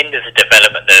that hinders the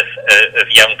development of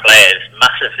young players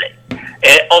massively.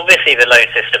 Obviously, the loan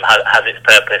system has its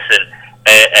purpose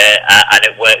and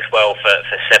it works well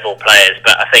for several players.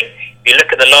 But I think if you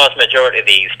look at the large majority of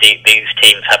these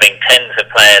teams having tens of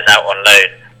players out on loan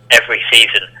every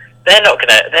season, they're not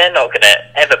gonna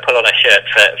ever pull on a shirt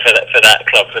for that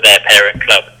club, for their parent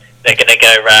club. They're going to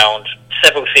go around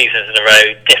several seasons in a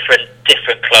row,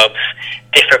 different clubs,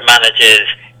 different managers,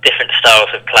 different styles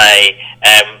of play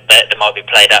that might be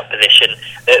played out position.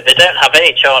 They don't have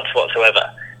any chance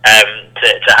whatsoever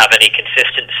to have any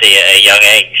consistency at a young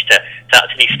age to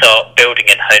actually start building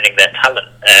and honing their talent,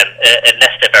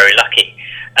 unless they're very lucky.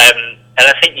 And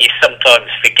I think you sometimes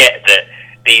forget that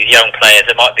these young players,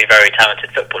 they might be very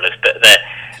talented footballers, but they're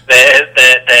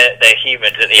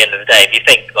humans at the end of the day. If you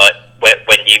think like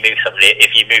when you move somebody,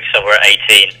 if you move somewhere at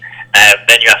 18,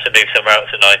 then you have to move somewhere else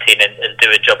at 19 and do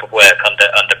a job of work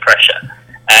under pressure.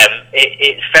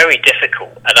 It's very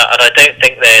difficult, and I don't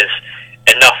think there's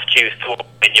enough due thought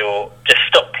when you're just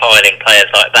stockpiling players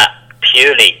like that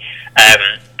purely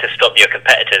to stop your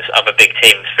competitors, other big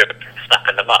teams, from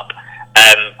snapping them up.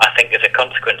 I think as a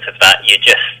consequence of that, you're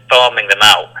just farming them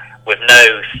out with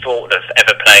no thought of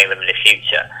ever playing them in the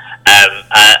future.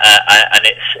 And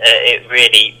it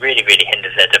really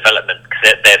hinders their development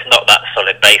because there's not that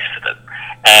solid base for them.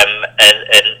 And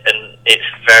it's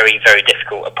very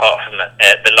difficult, apart from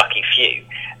the lucky few,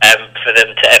 for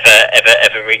them to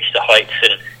ever reach the heights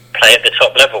and play at the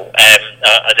top level.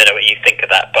 I don't know what you think of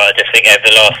that, but I just think over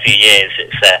the last few years,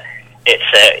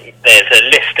 there's a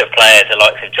list of players, the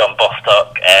likes of John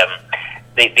Bostock.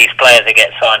 These players that get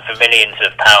signed for millions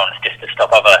of pounds just to stop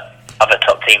other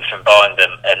top teams from buying them,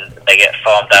 and they get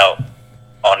farmed out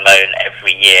on loan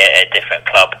every year at a different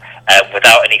club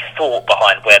without any thought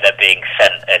behind where they're being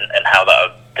sent and how that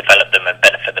will develop them and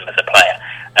benefit them as a player.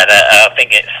 And I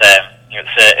think it's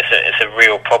a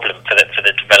real problem for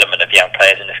the development of young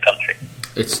players in this country.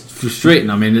 It's frustrating.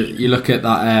 I mean, you look at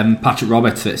that Patrick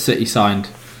Roberts that City signed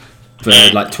for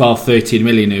like 12-13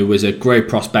 million, who was a great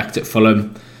prospect at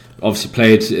Fulham. Obviously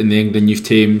played in the England youth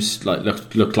teams. Like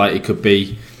looked like he could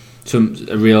be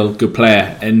a real good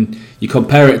player. And you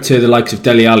compare it to the likes of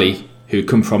Dele Alli, who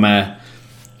come from a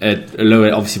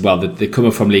lower, obviously. Well, they're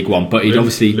coming from League One, but he'd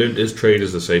obviously learned his trade,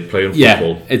 as they say, playing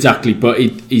football. Yeah, exactly. But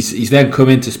he's then come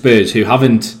into Spurs, who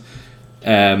haven't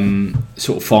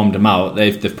sort of farmed him out.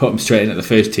 They've put him straight into the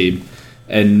first team,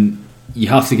 and you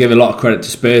have to give a lot of credit to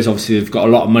Spurs. Obviously, they've got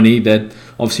a lot of money. They're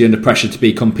obviously under pressure to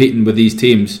be competing with these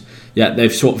teams. Yeah,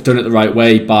 they've sort of done it the right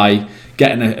way by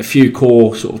getting a few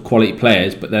core sort of quality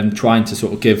players, but then trying to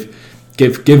sort of give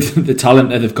the talent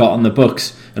that they've got on the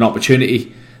books an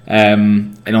opportunity.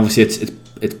 And obviously,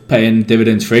 it's paying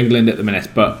dividends for England at the minute.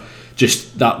 But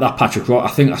just that Patrick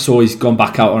Roberts, I think I saw he's gone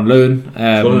back out on loan.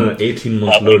 On an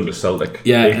 18-month loan to Celtic.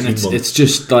 Yeah, and it's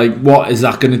just like, what is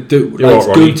that going to do?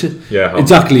 Like,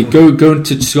 exactly, going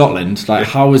to Scotland. Like,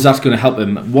 how is that going to help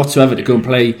him whatsoever to go and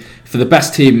play for the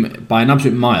best team by an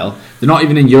absolute mile? They're not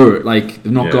even in Europe. Like,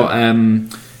 they've not got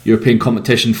European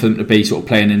competition for them to be sort of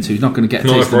playing into. He's not going to get a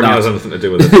taste of that. Has anything to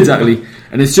do with it. Exactly,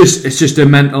 and it's just a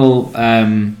mental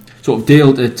sort of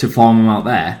deal to farm him out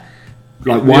there.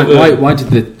 Like, why did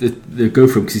they go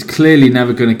for him? Because he's clearly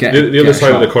never going to get the other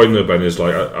side of the coin though, Ben, is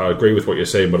like I agree with what you're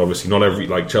saying, but obviously not every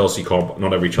Chelsea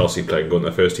player can go in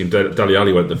the first team. Dele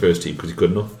Alli went in the first team because he's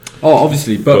good enough. Oh,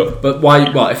 obviously, but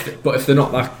why? Well, if they're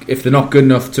not good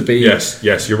enough to be, yes,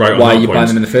 you're right. Why are you buying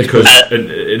them in the first place?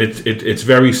 Because it's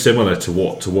very similar to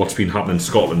what's been happening in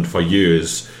Scotland for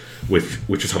years,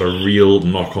 which has had a real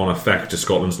knock-on effect to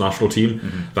Scotland's national team.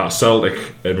 Mm-hmm. That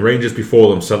Celtic and Rangers before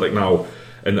them, Celtic now.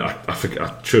 And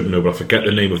I should know, but I forget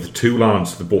the name of the two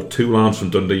lads. They bought two lads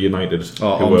from Dundee United who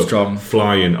Armstrong. were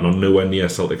flying and are nowhere near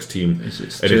Celtic's team. Is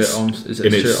it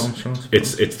Stuart Armstrong?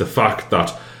 It's the fact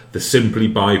that they simply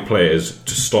buy players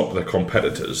to stop their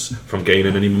competitors from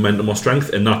gaining any momentum or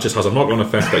strength, and that just has a knock-on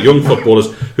effect that young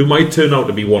footballers who might turn out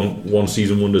to be one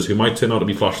season wonders, who might turn out to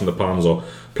be flash in the pans or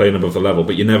playing above the level,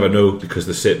 but you never know because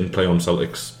they sit and play on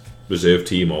Celtic's reserve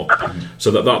team.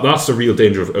 So that's the real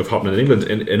danger of happening in England.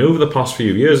 And over the past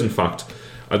few years, in fact,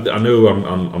 I know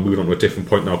I'm moving on to a different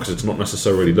point now because it's not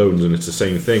necessarily loans and it's the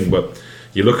same thing, but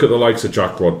you look at the likes of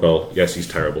Jack Rodwell. Yes, he's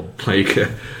terrible.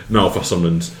 Now for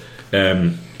Sunderland,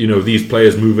 these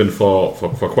players moving for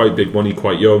quite big money,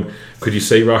 quite young. Could you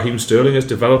say Raheem Sterling has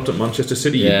developed at Manchester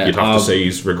City? Yeah, you'd have to say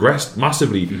he's regressed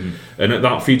massively, and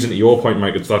that feeds into your point,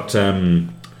 Mike. It's that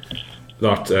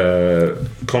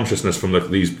consciousness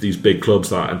from these big clubs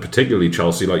that, and particularly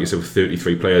Chelsea, like you said, with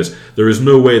 33 players, there is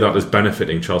no way that is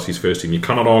benefiting Chelsea's first team. You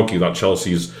cannot argue that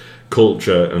Chelsea's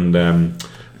culture and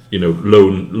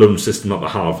loan system that they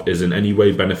have is in any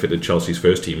way benefited Chelsea's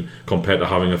first team compared to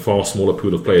having a far smaller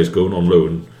pool of players going on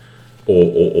loan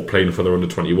or playing for their under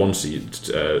 21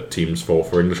 teams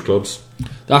for English clubs.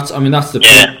 That's the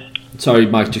point. Sorry,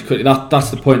 Mike, just quickly. That's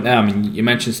the point there. I mean, you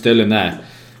mentioned Sterling there.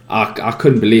 I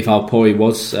couldn't believe how poor he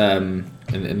was in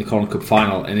the Carling Cup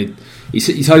final, and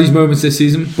he's had his moments this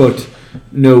season, but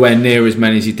nowhere near as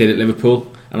many as he did at Liverpool.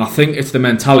 And I think it's the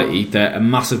mentality that a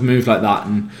massive move like that,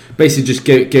 and basically just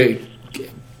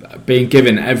being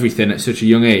given everything at such a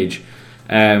young age,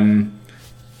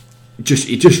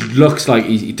 he just looks like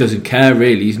he doesn't care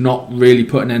really. He's not really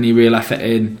putting any real effort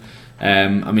in.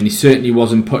 He certainly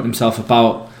wasn't putting himself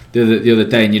about the other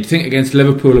day, and you'd think against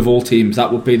Liverpool of all teams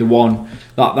that would be the one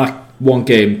that one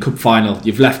game cup final.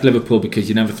 You've left Liverpool because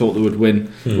you never thought they would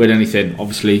win anything.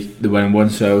 Obviously they went and won,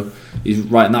 so he's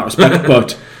right in that respect.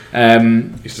 But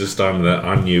he's just standing there.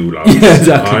 I knew, lads. Yeah,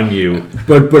 exactly. I knew.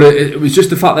 But it was just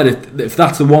the fact that if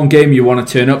that's the one game you want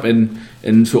to turn up and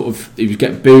sort of he was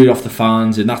getting booed off the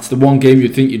fans, and that's the one game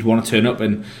you'd think you'd want to turn up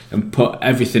and put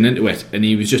everything into it, and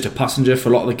he was just a passenger for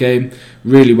a lot of the game,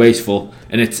 really wasteful.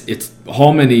 And it's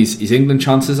harming his England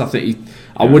chances. I think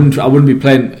I wouldn't be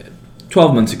playing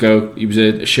 12 months ago. He was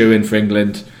a shoe-in for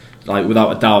England, like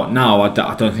without a doubt. Now I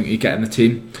don't think he'd get in the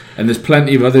team, and there's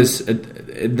plenty of others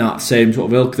in that same sort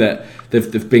of ilk that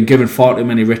they've been given far too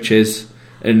many riches,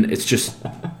 and it's just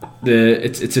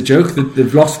it's a joke that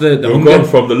they've lost the We've gone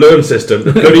from the loan system.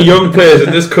 The bloody young players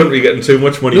in this country getting too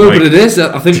much money. No, Mike. but it is.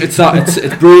 I think it's that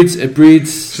it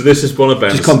breeds. So this is one of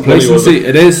Ben's. Just complacency.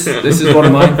 It is. This is one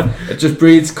of mine. It just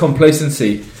breeds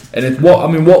complacency. And what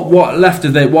left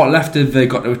have they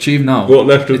got to achieve now? What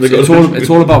left have they got to achieve? It's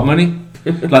all about money.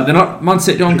 Like they're not. Man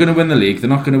City aren't going to win the league. They're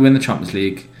not going to win the Champions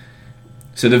League.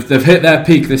 So they've hit their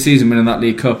peak this season winning that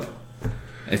League Cup.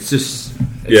 It's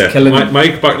killing them.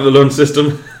 Mike, back to the loan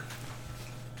system.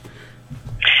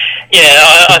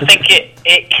 Yeah, I think it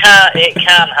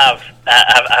can have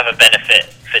a benefit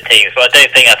for teams, but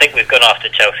I think we've gone after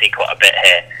Chelsea quite a bit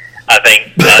here. I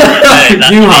think you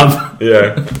have,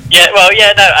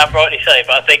 and rightly so.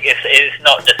 But I think it's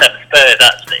not just at Spurs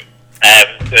actually.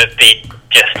 Have been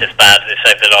just as bad as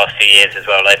over the last few years as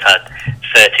well. They've had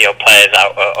 30 odd players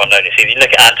out on loan this season. You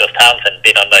look at Andros Townsend,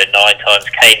 been on loan 9 times.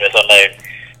 Kane was on loan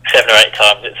 7 or 8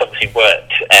 times. It's obviously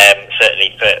worked,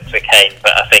 certainly for Kane,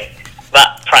 but I think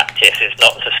that practice is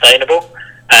not sustainable.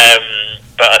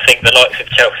 But I think the likes of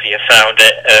Chelsea have found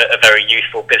it a very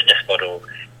useful business model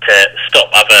to stop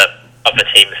other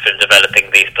teams from developing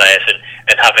these players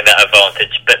and having that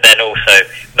advantage, but then also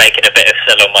making a bit of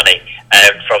sell on money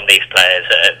from these players.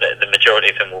 The majority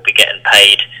of them will be getting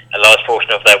paid a large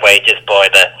portion of their wages by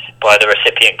the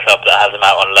recipient club that has them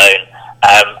out on loan,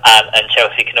 and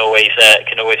Chelsea can always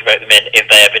vote them in if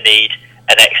they ever need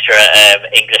an extra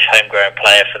English homegrown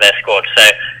player for their squad. So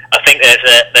I think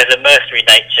there's a mercenary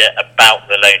nature about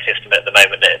the loan system at the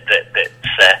moment that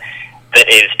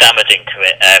is damaging to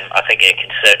it. I think it can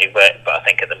certainly work, but I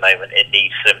think at the moment it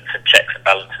needs some checks and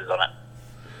balances on it.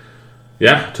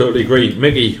 Yeah, totally agree.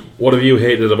 Mickey, what have you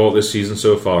hated about this season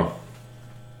so far?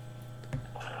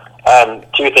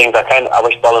 2 things. I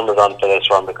wish Bolland was on for this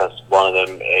one because one of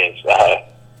them is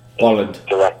Bolland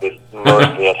directed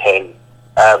mostly at him.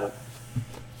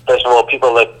 First of all,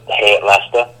 people that hate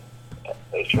Leicester,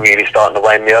 it's really starting to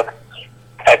wind me up.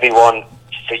 Everyone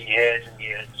for years and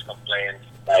years has complained,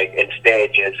 like in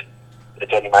stages,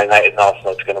 it's only Man United and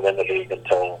Arsenal that's going to win the league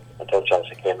until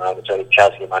Chelsea came out. It's only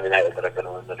Chelsea and Man United that are going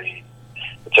to win the league.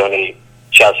 It's only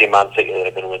Chelsea and Man City that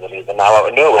are going to win the league. And now out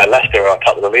of nowhere, Leicester are on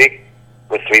top of the league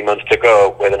with 3 months to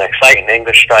go, with an exciting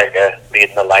English striker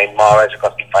leading the line. Mahrez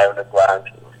costing 500 grand.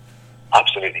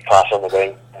 Absolutely class on the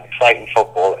wing. Exciting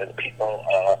football, and people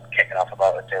are kicking off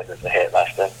about it saying that they hate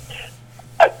Leicester.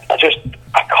 I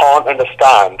can't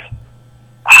understand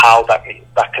how that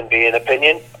can be an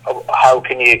opinion. How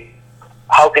can you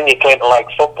claim to like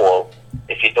football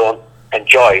if you don't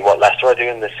enjoy what Leicester are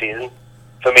doing this season?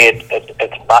 For me,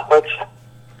 it's backwards.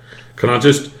 Can I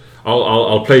just?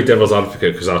 I'll play devil's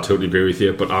advocate because I totally agree with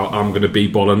you, but I'm going to be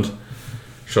Bolland.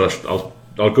 I'll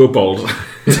go bold.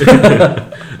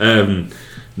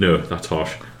 No, that's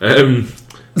harsh.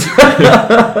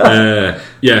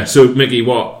 Yeah, so Mickey,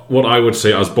 what I would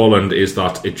say as Bolland is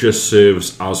that it just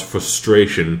serves as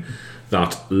frustration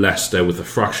that Leicester, with a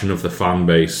fraction of the fan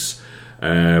base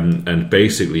and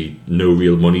basically no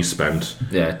real money spent,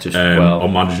 are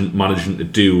managing to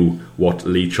do what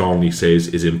Lee Charnley says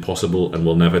is impossible and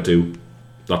will never do.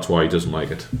 That's why he doesn't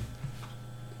like it.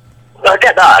 I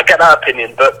get that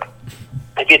opinion, but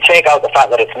if you take out the fact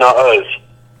that it's not us,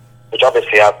 which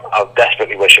obviously I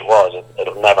desperately wish it was,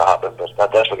 it'll never happen, but I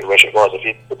desperately wish it was. If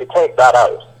you take that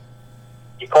out,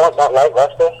 you can't not like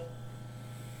Leicester.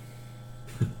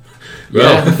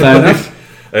 Well, fair enough.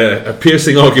 A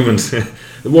piercing argument.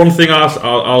 The one thing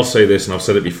I'll say this, and I've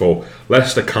said it before: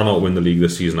 Leicester cannot win the league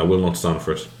this season. I will not stand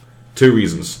for it. 2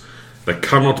 reasons. There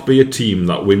cannot be a team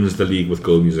that wins the league with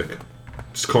goal music. It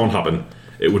just can't happen.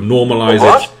 It would normalise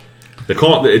it. They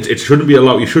can't. It shouldn't be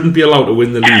allowed. You shouldn't be allowed to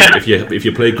win the league if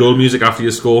you play goal music after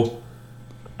you score.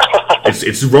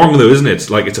 It's wrong though, isn't it?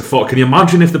 Like, it's a fuck. Can you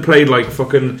imagine if they played like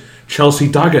fucking Chelsea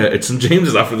Dagger at St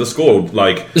James's after they scored?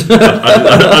 Like,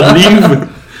 I'd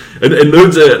leave. And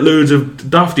loads of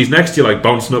dafties next to you, like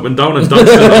bouncing up and down and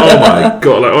dancing. Oh my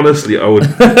god! Like, honestly,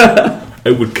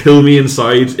 it would kill me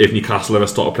inside if Newcastle ever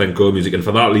started playing goal music. And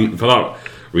for that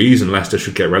reason, Leicester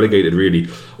should get relegated. Really.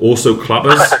 Also,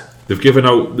 clappers. They've given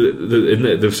out.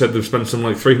 They've said they've spent something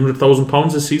like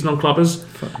 £300,000 this season on clappers.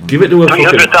 Give it to a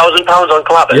 £300,000 on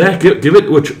clappers. Yeah, give it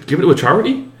to a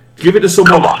charity. Give it to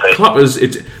someone. Clappers.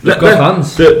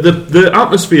 The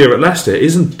atmosphere at Leicester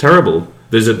isn't terrible.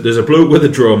 There's a bloke with a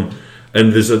drum,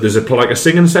 and there's a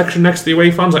singing section next to the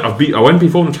away fans. Like, I went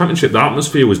before in the championship. The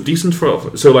atmosphere was decent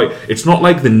so like, it's not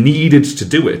like they needed to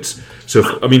do it. So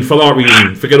for that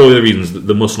reason, forget all the other reasons.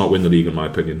 They must not win the league, in my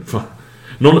opinion.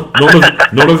 None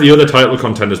of the other title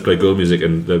contenders play goal music,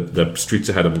 and the streets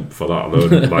ahead of them for that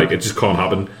alone. Like, it just can't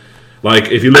happen. Like,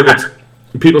 if you look at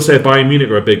people say Bayern Munich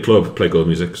are a big club, play goal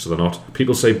music, so they're not.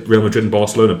 People say Real Madrid and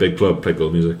Barcelona, big club, play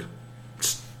goal music.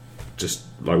 Just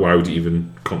like, why would you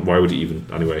even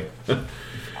anyway?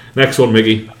 Next one,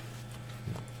 Miggy.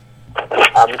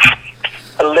 I'm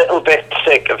a little bit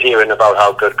sick of hearing about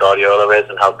how good Guardiola is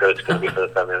and how good it's going to be for the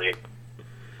Premier League.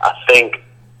 I think,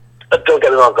 don't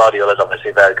get me wrong, Guardiola's obviously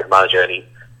a very good manager, and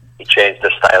he changed the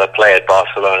style of play at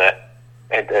Barcelona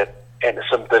into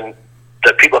something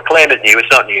that people claim is new.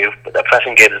 It's not new, but the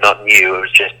pressing game is not new. It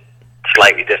was just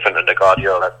slightly different under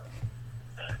Guardiola.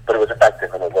 But it was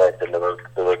effective and it worked, and they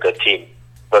were a good team.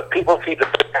 But people seem to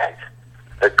forget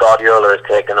that Guardiola has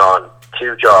taken on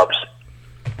 2 jobs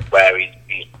where he's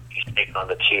taken on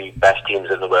the 2 best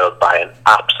teams in the world by an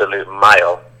absolute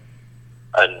mile,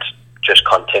 and just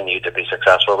continued to be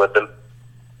successful with them.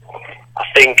 I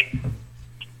think,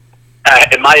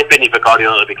 in my opinion, for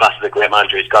Guardiola to be classed as a great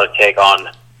manager, he's got to take on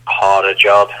a harder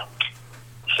job.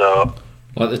 So,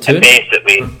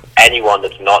 basically, anyone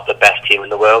that's not the best team in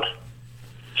the world.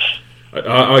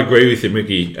 I agree with you,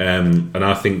 Mickey, and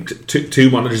I think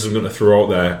two managers I'm going to throw out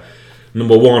there.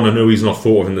 Number one, I know he's not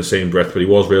thought of in the same breath, but he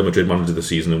was Real Madrid manager of the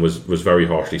season and was very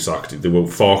harshly sacked. They were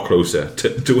far closer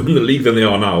to win the league than they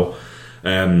are now.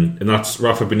 And that's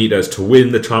Rafa Benitez, to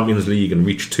win the Champions League and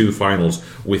reach 2 finals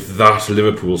with that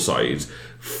Liverpool side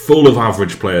full of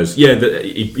average players. Yeah,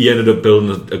 he ended up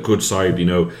building a good side, you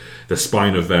know, the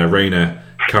spine of Reina,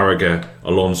 Carragher,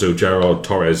 Alonso, Gerrard,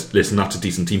 Torres. Listen, that's a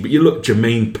decent team. But you look,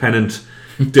 Jermaine Pennant,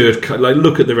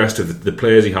 look at the rest of the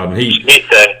players he had. And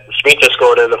Smita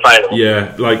scored in the final.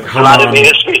 Yeah, like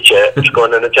Vladimir Smita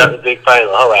scored in the Champions League final.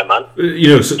 Oh, yeah, man.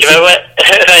 You know what?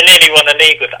 They nearly won the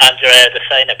league with Andrea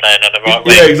Desena playing on the right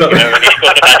wing. Yeah, exactly. You know, when he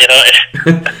scored at Man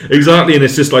United. Exactly, and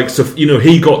it's just like, so, you know,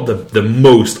 he got the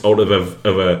most out of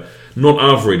a not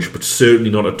average, but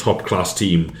certainly not a top class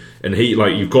team. And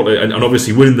you've got to, and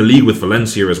obviously winning the league with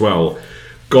Valencia as well.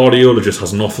 Guardiola just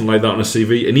has nothing like that on a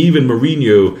CV, and even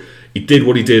Mourinho. He did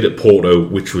what he did at Porto,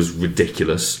 which was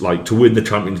ridiculous. Like, to win the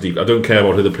Champions League, I don't care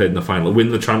about who they played in the final.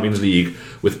 Win the Champions League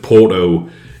with Porto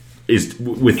is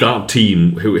with that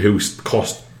team who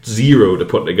cost 0 to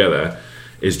put together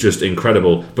is just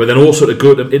incredible. But then also to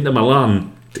go to Inter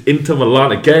Milan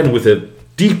again with a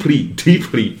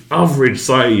deeply average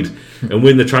side and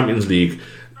win the Champions League.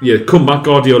 Yeah, come back,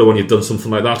 Guardiola, when you've done something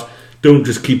like that. Don't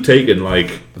just keep taking, like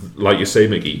you say,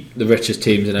 Mickey, the richest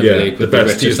teams in every league with the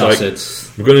richest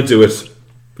assets. I'm going to do it.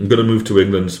 I'm going to move to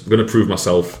England. I'm going to prove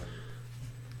myself.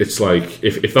 it's like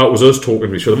if that was us talking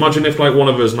to each other. Imagine if like one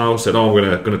of us now said, "Oh,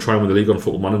 I'm gonna try and win the league on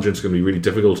Football Manager. It's gonna be really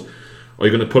difficult." Are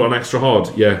you going to put on extra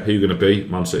hard? Yeah. Who are you going to be?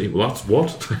 Man City. Well, that's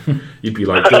what you'd be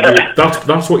like.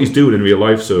 That's what he's doing in real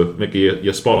life. So, Mickey,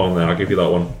 you're spot on there. I'll give you that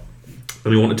one.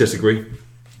 Anyone want to disagree?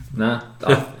 Nah,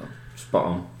 spot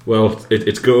on. Well,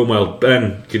 it's going well.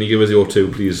 Ben, can you give us your two,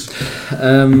 please?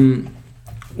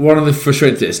 One of the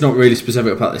frustrating, it's not really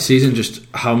specific about the season, just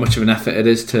how much of an effort it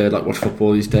is to like watch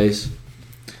football these days.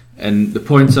 And the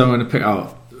points I'm going to pick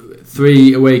out: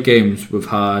 3 away games we've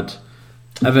had.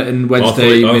 Everton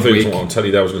Wednesday midweek. I'll tell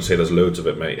you that I was going to say there's loads of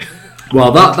it, mate.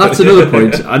 Well, that's another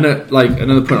point. I know, like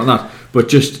another point on that. But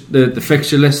just the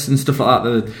fixture lists and stuff like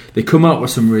that. They come out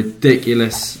with some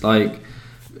ridiculous like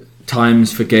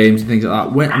times for games and things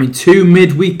like that. 2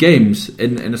 midweek games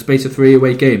in a space of 3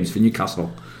 away games for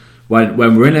Newcastle. When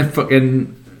we're in a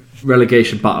fucking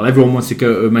relegation battle, everyone wants to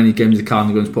go to as many games as they can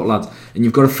to go and support lads, and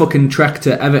you've got to fucking trek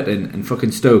to Everton and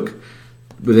fucking Stoke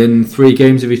within 3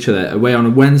 games of each other away on a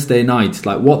Wednesday night.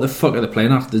 Like, what the fuck are they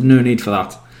playing at? There's no need for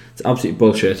that. It's absolute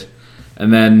bullshit.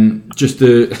 And then just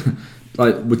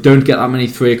we don't get that many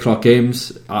 3 o'clock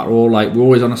games at all. Like, we're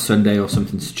always on a Sunday or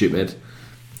something stupid,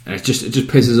 and it just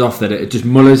pisses off that it just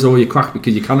mullers all your crack,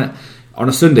 because you can't on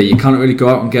a Sunday you can't really go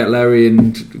out and get Larry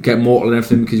and get Mortal and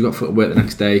everything because you've got foot work the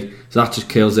next day. So that just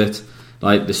kills it.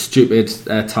 Like the stupid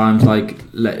times, like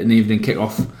an evening kick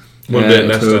off.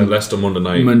 Leicester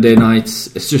Monday nights.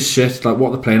 It's just shit. Like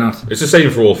what they're playing at. It's the same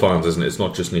for all fans, isn't it? It's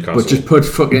not just Newcastle. But just put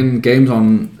fucking games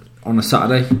on a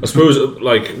Saturday. I suppose,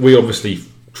 like, we obviously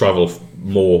travel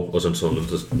more, as in Sunderland,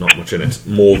 there's not much in it,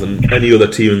 more than any other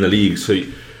team in the league. So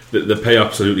they pay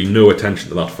absolutely no attention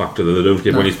to that factor. That they don't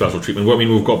give any special treatment. Well, I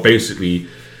mean, we've got basically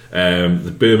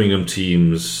the Birmingham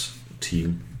teams,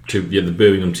 the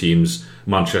Birmingham teams,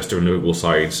 Manchester and Liverpool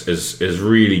sides is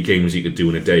really games you could do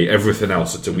in a day. Everything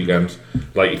else, it's a weekend.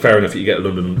 Like, fair enough, you get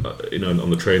London, on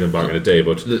the train and back in a day,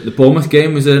 but the Bournemouth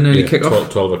game was an early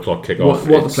kick-off. 12 o'clock kick-off.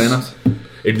 What are they playing at?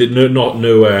 It did no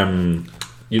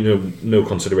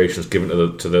considerations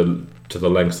given to the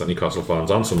lengths that Newcastle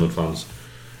fans and Sunderland fans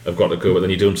have got to go. But then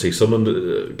you don't see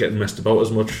Sunderland getting messed about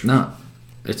as much. Nah,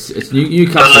 it's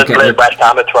Newcastle. Sunderland played West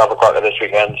Ham at 12 o'clock this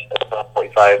weekend.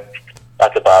 45.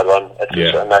 That's a bad one. It's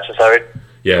just unnecessary.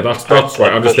 Yeah, that's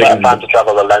right. I'm just thinking fans to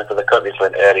travel the length of the country for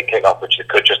an early kick-off, which they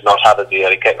could just not have as the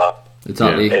early kick-off.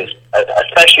 Exactly.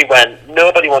 Especially when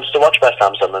nobody wants to watch West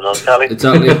Ham Sunderland on telly.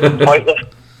 Exactly. Pointless.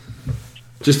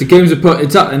 Just the games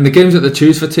and the games that they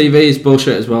choose for TV is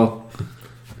bullshit as well.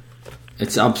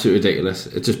 It's absolutely ridiculous.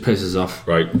 It just pisses off.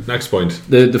 Right. Next point.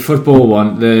 The football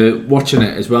one, the watching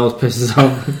it as well pisses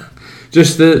off.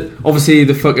 Just obviously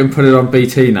the fucking put it on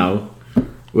BT now,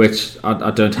 which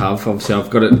I don't have. Obviously, I've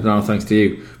got it now thanks to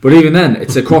you. But even then,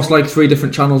 it's across like 3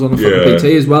 different channels on the fucking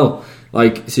BT as well.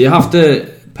 Like, so you have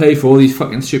to pay for all these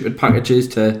fucking stupid packages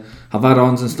to have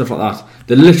add-ons and stuff like that.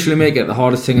 They literally make it the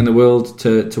hardest thing in the world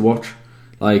to watch.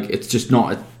 Like, it's just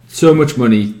not so much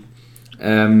money,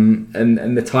 and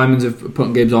the timings of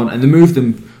putting games on, and they move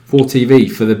them for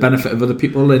TV for the benefit of other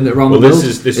people around the world.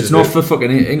 It's not for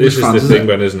fucking English fans. This is the thing,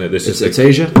 Ben, isn't it? It's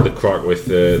Asia. The crack with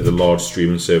the large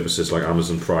streaming services like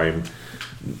Amazon Prime,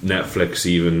 Netflix,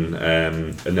 even,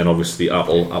 and then obviously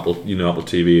Apple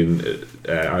TV and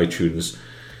iTunes.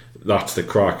 That's the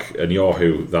crack, and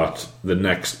Yahoo, that the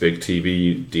next big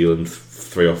TV deal in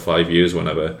 3 or 5 years,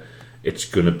 whenever, it's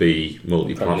going to be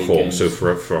multi-platform. So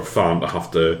for a fan to have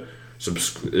to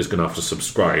is going to have to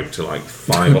subscribe to like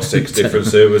 5 or 6 different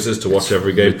services to watch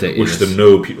every game, which they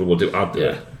know people will do.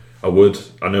 I would.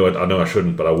 I know I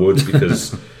shouldn't, but I would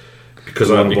because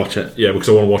I want to watch it. Yeah, because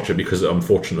I want to watch it because I'm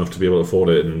fortunate enough to be able to afford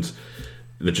it, and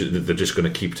they're just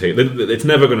going to keep taking. It's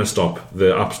never going to stop.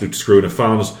 The absolute screwing of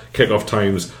fans, kick-off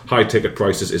times, high ticket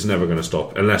prices is never going to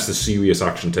stop unless there's serious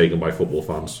action taken by football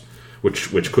fans.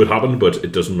 Which could happen, but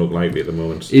it doesn't look likely at the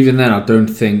moment. Even then, I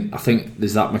think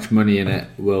there's that much money in it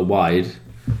worldwide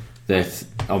that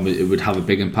it would have a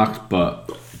big impact, but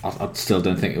I still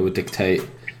don't think it would dictate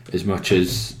as much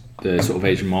as the sort of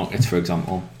Asian markets, for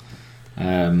example.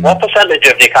 What percentage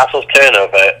of Newcastle's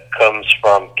turnover comes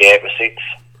from gate receipts?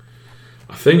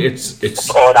 I think it's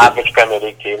or an average Premier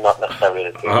League team, not necessarily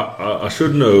the team. I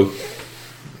should know.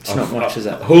 It's not much, is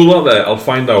it? Hold on there, I'll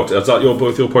find out. Is that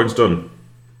both your points done?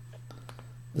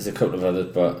 There's a couple of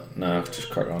others, but no, just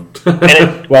crack on.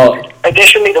 Well,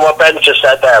 additionally to what Ben just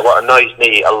said there, what annoys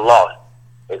me a lot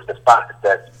is the fact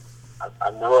that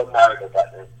I know America get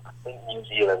this, I think New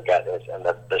Zealand get this, and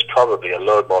that there's probably a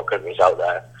load more countries out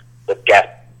there that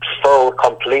get full,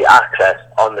 complete access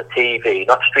on the TV,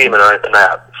 not streaming or anything like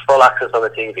that, full access on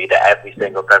the TV to every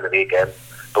single Premier League game,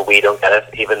 but we don't get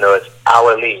it, even though it's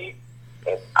our league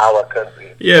in our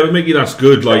country. Yeah, but Mickey, that's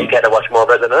good. Like, you get to watch more of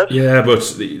it than us. Yeah, but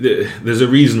there's a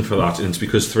reason for that, and it's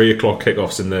because 3 o'clock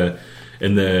kickoffs in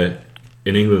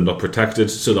England are protected,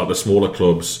 so that the smaller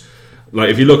clubs, like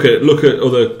if you look at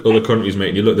other countries, mate,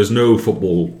 and you look, there's no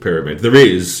football pyramid. There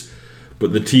is,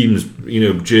 but the teams,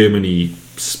 Germany,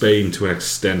 Spain to an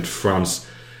extent, France,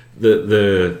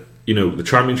 the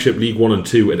Championship, League 1 and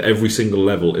 2 at every single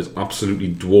level is absolutely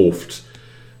dwarfed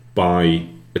by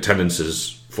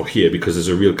attendances for here, because there's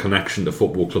a real connection to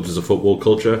football clubs as a football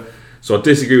culture. So I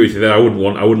disagree with you there. I wouldn't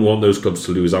want those clubs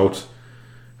to lose out.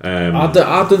 I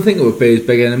don't think it would be as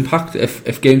big an impact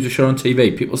if games were shown on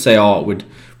TV. People say, it would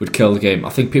kill the game. I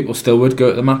think people still would go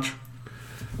to the match.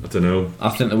 I don't know. I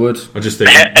think they would. I just think.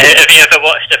 Have you ever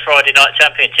watched a Friday night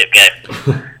championship game?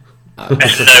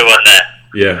 There's no one there.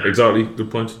 Yeah, exactly. Good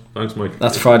point. Thanks, Mike.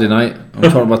 That's Friday night. I'm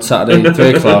talking about Saturday,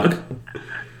 3 o'clock.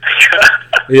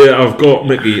 Yeah, I've got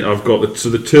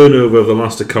the turnover of the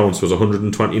last accounts was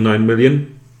 129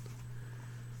 million.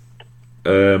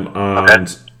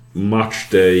 And match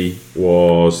day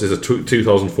was, there's a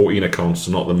 2014 accounts,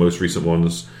 so not the most recent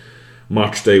ones.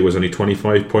 Match day was only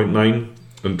 25.9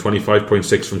 and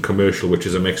 25.6 from commercial, which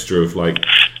is a mixture of like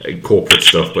corporate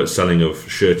stuff but selling of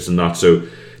shirts and that. So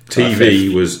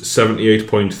TV was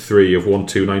 78.3 of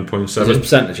 129.7. Is this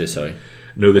percentages, sorry?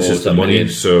 No, this is the money. Million?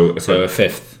 So a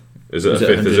fifth. Is it a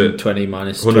fifth? Is it 20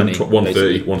 minus 20?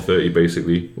 130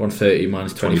 basically. 130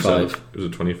 minus 25. Is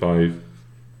it 25?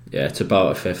 Yeah, it's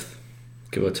about a fifth,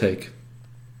 give or take.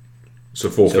 So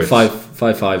 4 fifths.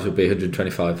 5 fives would be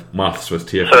 125. Maths with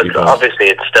TFT. So obviously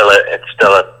it's still a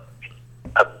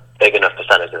big enough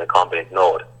percentage that it can't be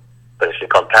ignored. But if you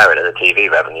compare it to the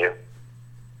TV revenue,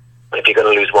 if you're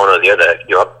going to lose one or the other,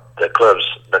 the clubs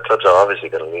are obviously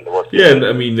going to need the most. Yeah,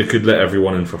 I mean, they could let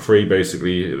everyone in for free.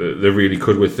 Basically, they really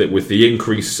could with the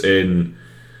increase in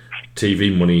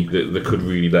TV money. They could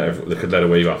really let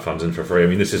away that fans in for free. I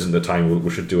mean, this isn't the time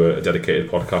we should do a dedicated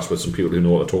podcast with some people who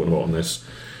know what they're talking about on this.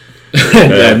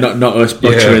 Yeah, not us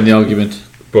butchering the argument.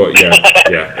 But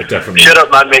yeah, it definitely. Shut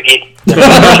up, man, Mickey.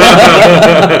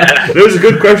 It was a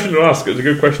good question to ask.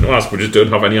 We just don't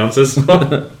have any answers.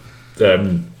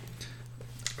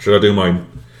 Should I do mine?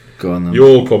 Go on then. You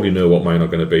all probably know what mine are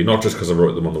going to be, not just because I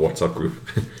wrote them on the WhatsApp group.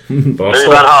 But Louis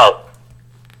Van Gaal.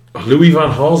 Louis Van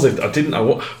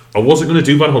Gaal. I wasn't going to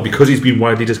do Van Gaal because he's been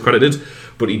widely discredited,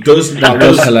 but he does. That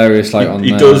was hilarious. Like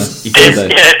he does. Did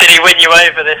he win you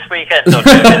over this weekend? Or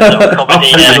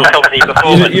comedy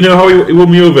performance? You know how he won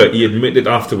me over? He admitted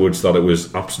afterwards that it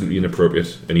was absolutely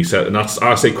inappropriate, and he said, and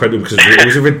I say credit him because it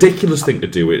was a ridiculous thing to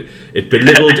do. It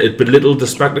belittled the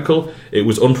spectacle. It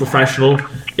was unprofessional.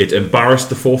 It embarrassed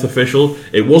the fourth official.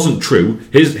 It wasn't true.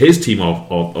 His team are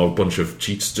a bunch of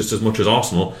cheats, just as much as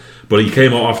Arsenal. But he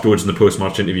came out afterwards in the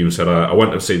post-match interview and said, I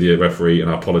went to see the referee and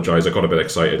I apologise, I got a bit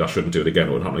excited, I shouldn't do it again,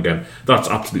 it wouldn't happen again. That's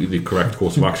absolutely the correct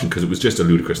course of action because it was just a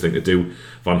ludicrous thing to do,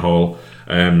 Van Gaal.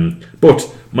 But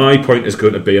my point is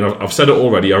going to be, and I've said it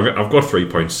already, I've got 3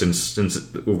 points since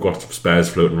we've got spares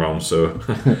floating around, so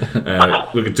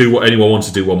we could do what anyone wants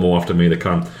to do one more after me, they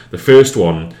can. The first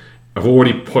one, I've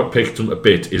already picked them a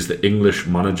bit, is the English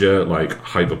manager,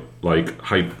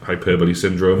 hyperbole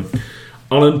syndrome.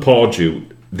 Alan Pardew,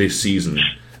 this season,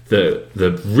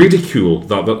 the ridicule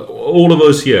that all of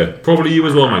us here, probably you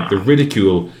as well, Mike, the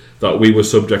ridicule that we were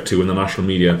subject to in the national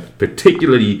media,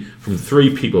 particularly from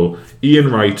 3 people,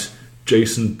 Ian Wright,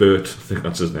 Jason Burt, I think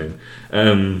that's his name,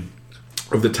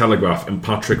 of the Telegraph, and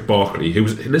Patrick Barkley,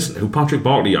 who Patrick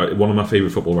Barkley, one of my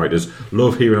favourite football writers,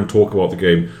 love hearing him talk about the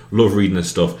game, love reading his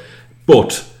stuff,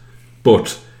 but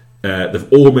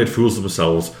they've all made fools of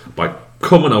themselves by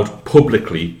coming out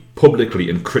publicly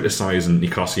and criticising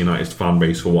Newcastle United's fan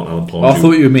base for what Alan Pardew. I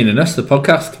thought you were meaning us, the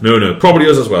podcast. No, probably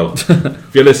us as well.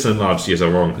 If you're listening, lads, yes,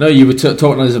 I'm wrong. No, you were talking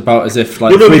to us about as if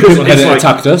like because people had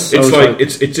attacked us.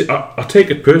 I take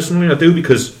it personally, I do,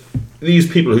 because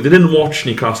these people who didn't watch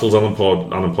Alan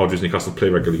Pardew's Newcastle play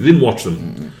regularly, they didn't watch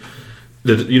them.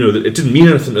 It didn't mean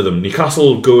anything to them.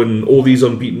 Newcastle going all these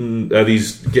unbeaten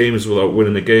these games without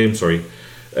winning a game. Selling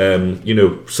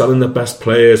their best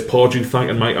players, Pardew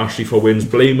thanking Mike Ashley for wins,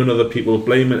 blaming other people,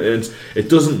 blaming it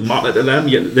doesn't matter to them,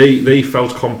 yet they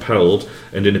felt compelled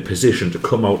and in a position to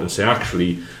come out and say,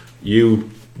 actually, you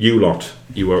lot,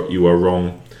 you are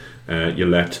wrong, you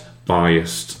let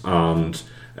biased and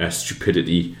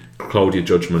stupidity cloud your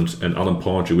judgment, and Alan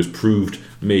Pardew has proved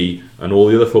me and all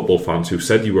the other football fans who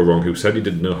said you were wrong, who said you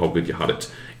didn't know how good you had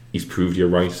it, he's proved you're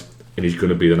right. And he's going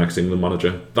to be the next England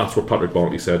manager. That's what Patrick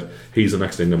Barkley said. He's the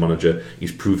next England manager.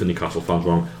 He's proved the Newcastle fans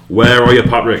wrong. Where are you,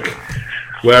 Patrick?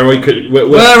 Where are you?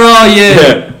 Where are you?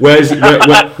 Yeah,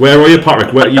 where are you,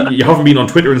 Patrick? You haven't been on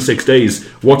Twitter in 6 days.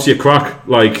 What's your crack?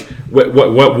 Like,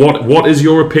 what is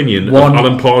your opinion of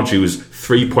Alan Pardew's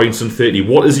 3 points and 30?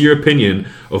 What is your opinion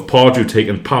of Pardew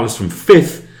taking Palace from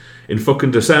 5th in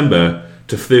fucking December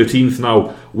to 13th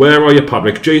now? Where are you,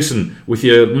 Patrick? Jason, with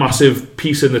your massive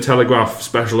piece in the Telegraph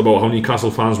special about how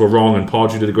Newcastle fans were wrong and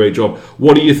Pardew did a great job.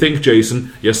 What do you think,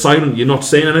 Jason? You're silent. You're not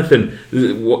saying anything.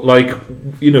 Like,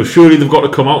 you know, surely they've got to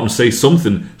come out and say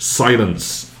something.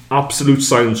 Silence. Absolute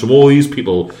silence from all these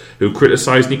people who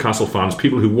criticise Newcastle fans,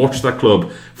 people who watch their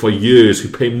club for years, who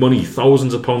pay money,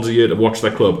 thousands of pounds a year to watch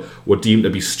their club, were deemed to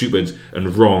be stupid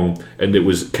and wrong, and it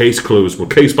was case closed. Well,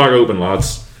 case back open,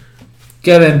 lads.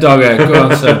 Get in, doggo. Go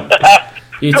on, sir.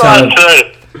 You tell him.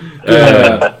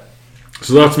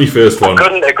 So that's my first one. I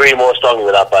couldn't agree more strongly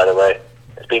with that, by the way.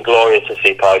 It's been glorious to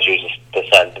see Pardew's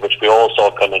descent, which we all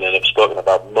saw coming and have spoken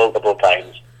about multiple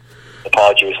times. The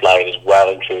Pardew slide is well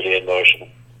and truly in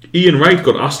motion. Ian Wright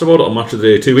got asked about it on Match of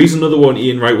the Day too. He's another one,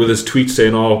 Ian Wright, with his tweet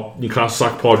saying, Newcastle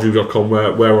sack Pardew.com,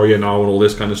 where are you now, and all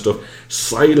this kind of stuff.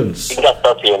 Silence.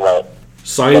 That's Ian Wright.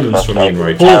 Silence from Ian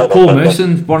Wright. Paul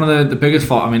Merson, one of the biggest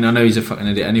fault. I mean, I know he's a fucking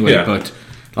idiot anyway, but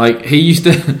like, he used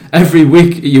to, every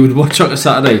week you would watch on a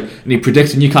Saturday and he'd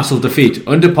predict a Newcastle defeat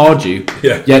under Pardew,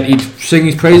 yet he'd sing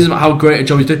his praises about how great a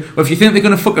job he's doing. Well, if you think they're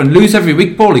going to fucking lose every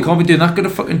week, Paul, he can't be doing that good a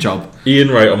fucking job. Ian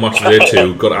Wright on Match of the Day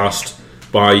too got asked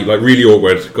by, like, really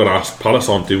awkward, got asked, Palace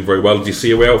aren't doing very well, do you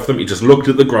see a way out for them? He just looked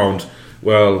at the ground.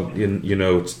 Well, you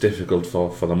know, it's difficult for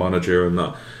the manager and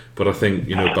that, but I think,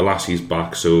 you know, Bolassi's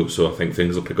back, so I think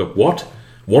things will pick up. What?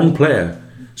 One player?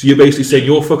 So you're basically saying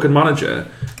your fucking manager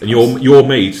and your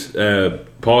mate,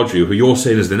 Pardew, who you're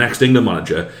saying is the next England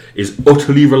manager, is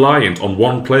utterly reliant on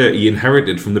one player he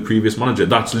inherited from the previous manager.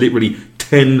 That's literally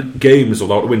 10 games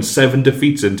without a win, 7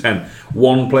 defeats in 10.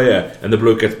 One player, and the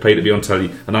bloke gets paid to be on telly,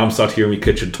 and I'm sat here in my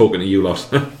kitchen talking to you lot.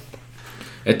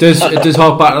 It does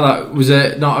hark back to that. Was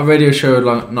it not a radio show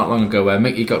not long ago where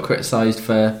Mickey got criticised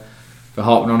for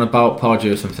harping on about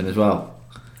Pardew or something as well?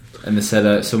 And they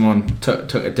said someone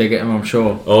took a dig at him, I'm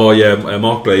sure. Oh yeah,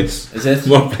 Mark Blades. Is it?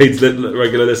 Mark Blades,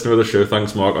 regular listener of the show.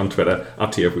 Thanks, Mark, on Twitter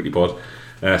at TFWeeklyPod.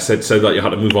 Said that you had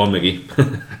to move on, Mickey.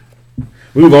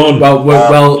 Move on. Well,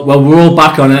 we're all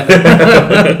back on it.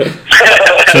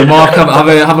 So Mark,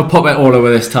 have a puppet all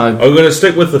over this time. I'm going to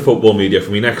stick with the football media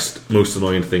for my next most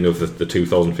annoying thing of the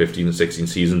 2015 and 16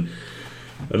 season.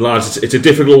 And lads, it's a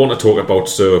difficult one to talk about.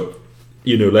 So,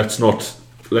 you know, let's not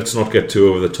get too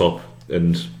over the top.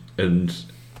 And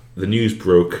the news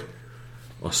broke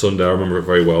on Sunday. I remember it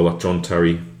very well that John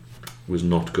Terry was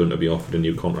not going to be offered a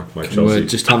new contract by Chelsea. Can we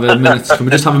just have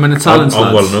a minute silence?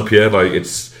 I'm well enough, yeah. Like,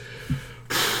 it's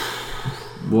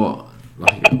what?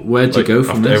 Like, where'd you go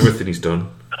from after this? Everything he's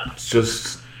done, it's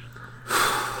just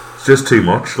too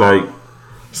much. Like,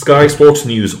 Sky Sports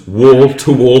News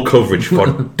wall-to-wall coverage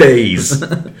for days.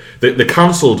 They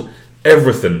cancelled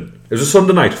everything. It was a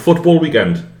Sunday night football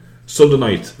weekend. Sunday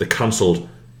night, they cancelled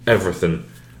everything.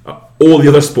 All the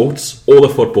other sports, all the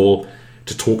football,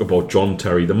 to talk about John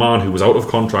Terry, the man who was out of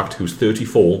contract, who's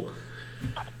 34,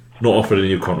 not offered a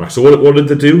new contract. So what did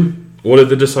they do? What did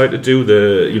they decide to do?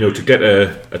 To get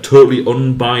a totally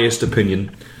unbiased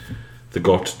opinion, they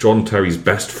got John Terry's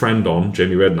best friend on,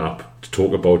 Jamie Redknapp, to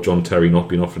talk about John Terry not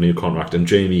being offered a new contract. And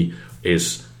Jamie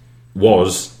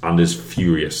was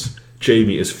furious.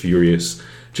 Jamie is furious.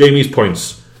 Jamie's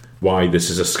points why this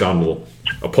is a scandal,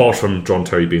 apart from John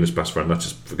Terry being his best friend, let's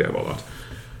just forget about that.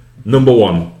 Number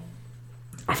one,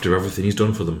 after everything he's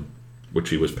done for them, which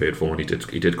he was paid for, and he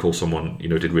did call someone,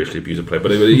 did racially abuse a player,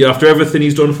 but after everything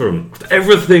he's done for him, after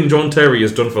everything John Terry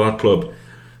has done for that club,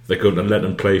 they're going to let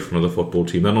him play for another football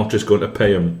team. They're not just going to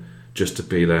pay him just to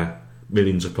be there.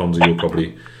 Millions of pounds a year,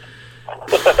 probably.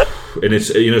 And it's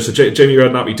so Jamie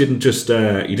Redknapp, he didn't just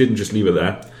leave it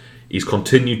there. He's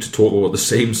continued to talk about the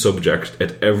same subject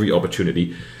at every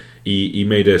opportunity. He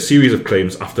made a series of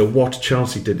claims after what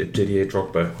Chelsea did to Didier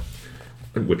Drogba,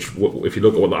 which, if you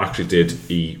look at what they actually did,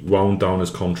 he wound down his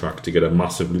contract to get a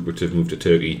massive lucrative move to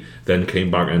Turkey, then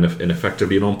came back in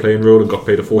effectively an on-playing role and got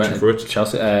paid a fortune for it.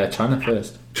 Chelsea, China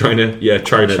first. China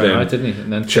then. Didn't he?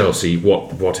 And then Chelsea,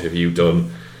 what have you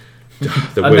done?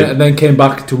 And then came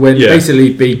back to win,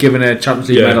 basically be given a Champions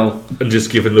League medal. And just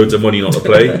given loads of money not to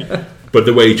play. But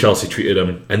the way Chelsea treated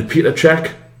him, and Peter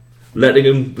Cech letting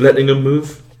him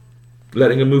move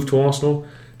to Arsenal.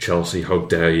 Chelsea, how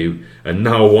dare you? And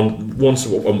now and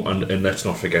let's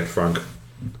not forget Frank,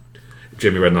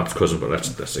 Jamie Redknapp's cousin, but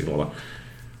let's ignore that.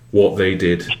 What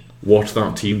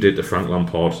that team did to Frank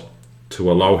Lampard to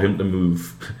allow him to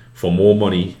move for more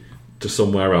money to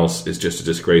somewhere else is just a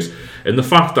disgrace. And the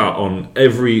fact that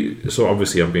so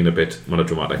obviously I'm being a bit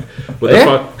melodramatic, but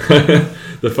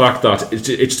the fact that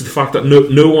it's the fact that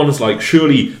no one is like,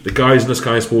 surely the guys in the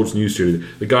Sky Sports News studio,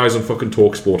 the guys on fucking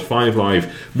TalkSport, 5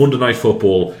 Live, Monday Night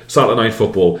Football, Saturday Night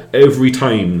Football, every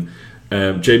time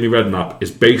Jamie Redknapp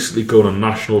is basically going on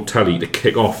national telly to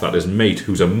kick off that his mate,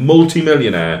 who's a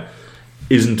multi-millionaire,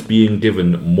 isn't being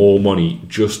given more money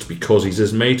just because he's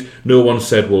his mate. No one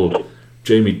said, well,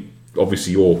 Jamie,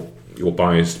 obviously you're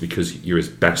biased because you're his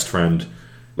best friend.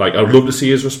 Like, I'd love to see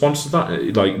his response to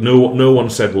that. Like, no one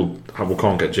said, well, we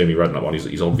can't get Jamie Redknapp on.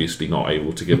 He's obviously not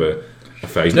able to give a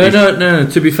fair. No.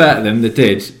 To be fair to them, they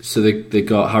did. So they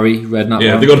got Harry Redknapp.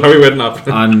 Yeah, they got Harry Redknapp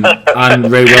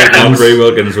and Ray Wilkins. And Ray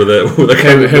Wilkins with a who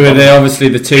are they? Obviously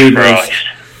the two most.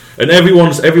 And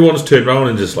everyone's turned around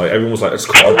and just like, everyone's like,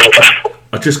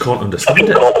 I just can't understand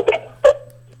it.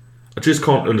 I just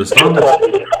can't understand it.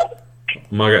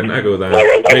 Am I getting an echo there?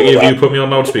 Any of you put me on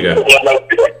loudspeaker?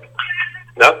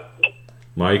 No.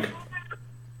 Mike?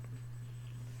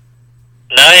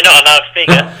 No, you're not on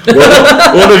loudspeaker.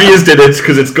 Well, one of you did it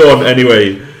because it's gone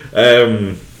anyway.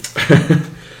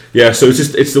 Yeah, so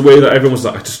it's the way that everyone's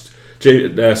like, Harry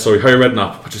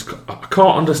Redknapp. I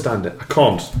can't understand it. I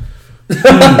can't.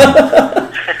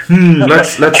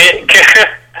 Let's.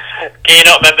 Can you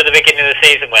not remember the beginning of the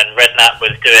season when Redknapp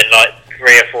was doing like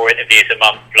 3 or 4 interviews a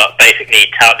month, like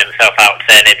basically touting himself out,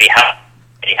 saying he'd be how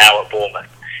at Bournemouth,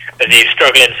 but he's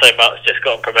struggling so much, just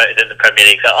got promoted in the Premier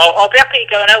League. So I'll be happy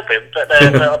to go and help him, but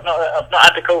I've not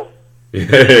had the call. Yeah.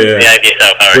 Behave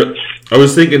yourself, Harry. But I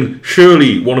was thinking,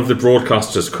 surely one of the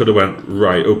broadcasters could have went,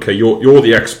 right, okay, you're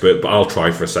the expert, but I'll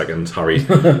try for a second, Harry.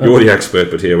 You're the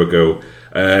expert, but here we go.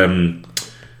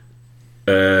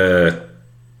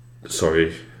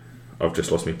 Sorry, I've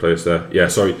just lost my place there. Yeah,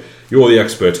 sorry. You're the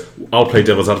expert. I'll play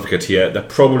devil's advocate here. They're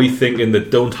probably thinking they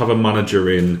don't have a manager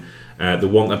in. They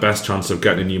want the best chance of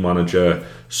getting a new manager.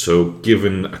 So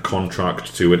giving a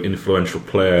contract to an influential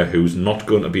player who's not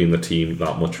going to be in the team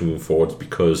that much moving forward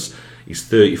because he's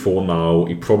 34 now.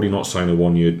 He probably not sign a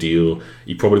 1-year deal.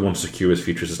 He probably wants to secure his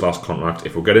future as his last contract.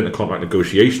 If we get into contract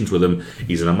negotiations with him,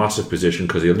 he's in a massive position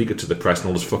because he'll leak it to the press and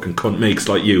all this fucking cunt makes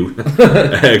like you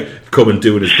come and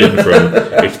do his bidding for him.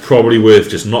 It's probably worth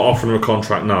just not offering him a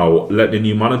contract now, letting a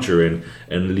new manager in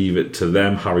and leave it to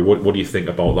them. Harry, what do you think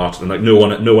about that? And like no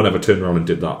one ever turned around and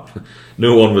did that.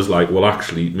 No one was like, well,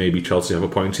 actually, maybe Chelsea have a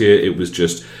point here. It was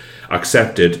just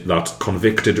accepted that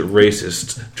convicted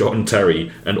racist John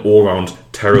Terry, an all-round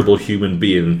terrible human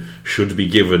being, should be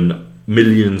given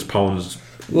millions pounds.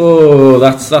 Whoa,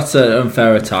 that's an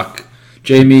unfair attack.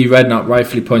 Jamie Redknapp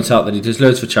rightfully points out that he does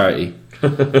loads for charity.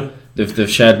 They've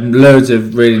shared loads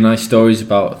of really nice stories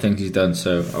about things he's done,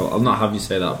 so I'll not have you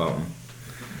say that about him.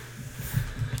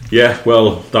 Yeah,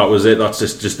 well, that was it. That's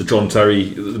just the John Terry.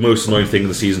 The most annoying thing of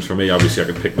the season for me. Obviously, I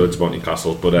could pick loads about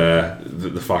Newcastle, but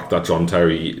the fact that John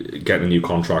Terry getting a new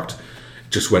contract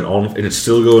just went on, and it's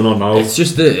still going on now. It's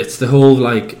just the whole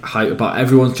like hype about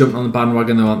everyone's jumping on the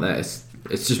bandwagon. They want there. It's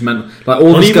just meant like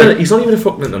all he's not even a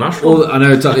fucking international. I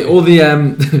know exactly. All the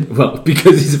well,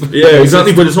 because he's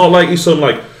exactly. But it's not like he's some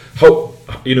like how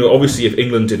obviously if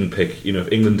England didn't pick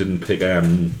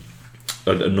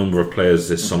a number of players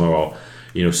this summer, or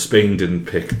Spain didn't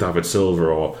pick David Silva,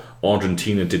 or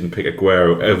Argentina didn't pick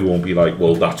Aguero, everyone would be like,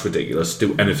 well, that's ridiculous,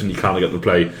 do anything you can to get them to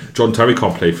play. John Terry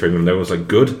can't play for England. Everyone's like,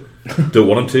 good, don't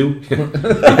want him to.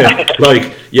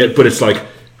 But it's like,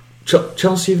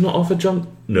 Chelsea have not offered John.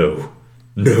 No,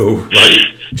 like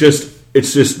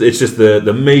it's just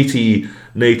the matey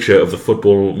nature of the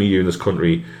football media in this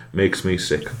country makes me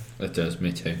sick. It does,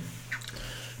 me too.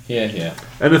 Yeah.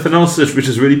 Anything else which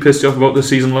has really pissed you off about this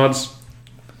season, lads?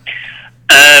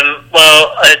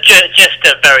 Just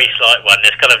a very slight one.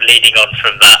 It's kind of leading on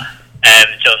from that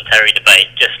John Terry debate.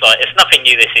 Just like, it's nothing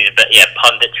new this season, but yeah,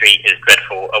 punditry is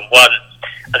dreadful. And one,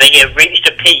 I think it reached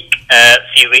a peak a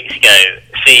few weeks ago.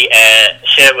 See,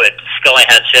 Sky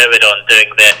had Sherwood on doing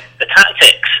the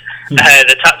tactics,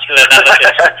 the tactical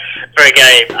analysis for a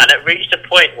game, and it reached a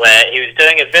point where he was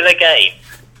doing a Villa game.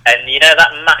 And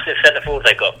that massive centre forward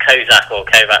they got, Kozak or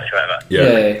Kovac, whatever.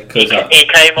 Yeah, Kozak. He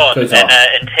came on,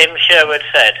 and Tim Sherwood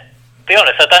said, "To be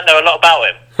honest, I don't know a lot about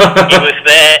him." He was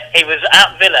there. He was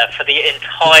at Villa for the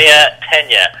entire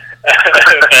tenure,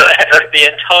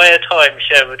 the entire time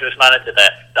Sherwood was manager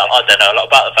there. I don't know a lot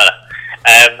about the fella.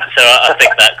 So I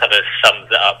think that kind of sums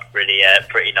it up really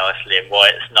pretty nicely, and why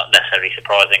it's not necessarily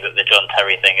surprising that the John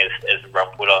Terry thing is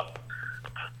rumbled on.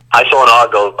 I saw an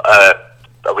article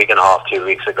a week and a half, 2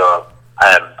 weeks ago.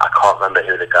 I can't remember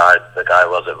who the guy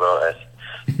was that wrote it,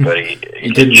 but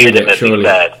he didn't read it, surely.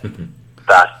 Said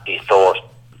that he thought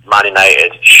Man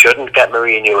United shouldn't get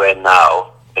Mourinho in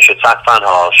now. They should sack Van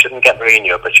Gaal, shouldn't get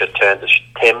Mourinho, but should turn to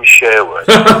Tim Sherwood.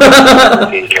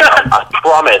 I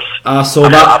promise. I saw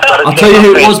that. I'll tell you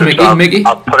who it was, Mickey.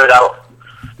 I'll put it out.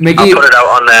 Mickey, I'll put it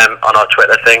out on our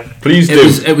Twitter thing. Please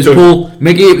do. It was Paul.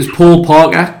 Mickey, it was Paul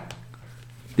Parker,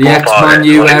 the ex-Man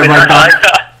U right back.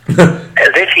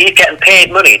 As if he's getting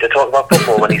paid money to talk about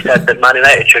football when he said that Man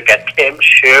United should get Tim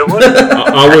Sherwood.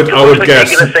 I would guess.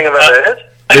 Ridiculous thing I've ever heard.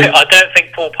 I don't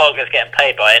think Paul Parker's getting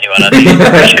paid by anyone.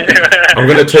 I'm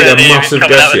going to take a massive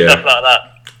guess here.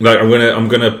 Like I'm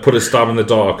gonna put a stab in the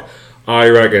dark. I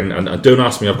reckon, and don't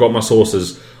ask me, I've got my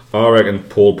sources. I reckon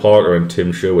Paul Parker and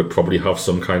Tim Sherwood probably have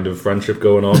some kind of friendship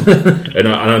going on. and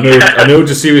I know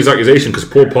it's a serious accusation because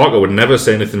Paul Parker would never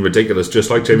say anything ridiculous, just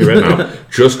like Jamie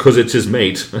Redknapp, just because it's his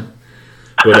mate. But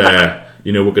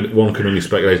one can only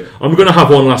speculate. I'm going to have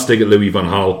one last dig at Louis van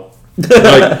Gaal.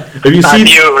 Like, have you seen? I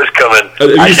knew it was coming. Have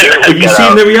you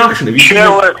seen the reaction?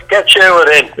 Get Sherwood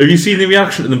in. Have you seen the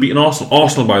reaction to them beating Arsenal?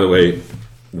 Arsenal, by the way.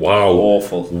 Wow.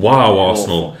 Awful. Wow,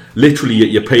 Arsenal. Awful. Literally,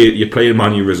 you're playing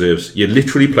Man U reserves. You're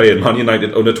literally playing Man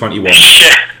United under 21,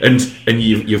 and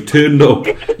you've turned up.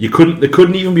 They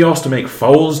couldn't even be asked to make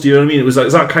fouls. Do you know what I mean? It was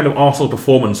that kind of Arsenal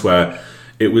performance where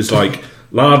it was like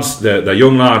lads, the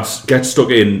young lads get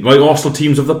stuck in like Arsenal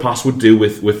teams of the past would do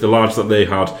with the lads that they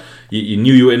had. You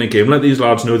knew you were in a game. Let these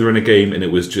lads know they're in a game, and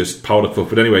it was just powder puff.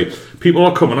 But anyway, people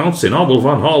are coming out saying, "Oh well,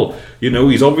 Van Gaal,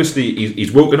 he's obviously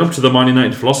he's woken up to the Man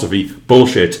United philosophy.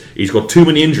 Bullshit. He's got too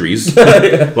many injuries.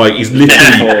 Like he's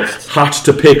literally had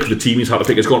to pick the team he's had to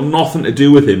pick. It's got nothing to do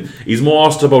with him. He's more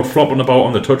asked about flopping about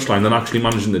on the touchline than actually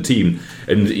managing the team.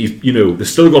 And he's they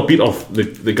still got beat off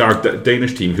the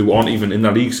Danish team who aren't even in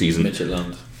that league season.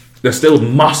 Midtjylland. They're still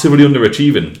massively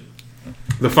underachieving.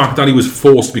 The fact that he was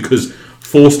forced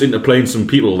into playing some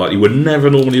people that he would never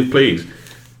normally have played.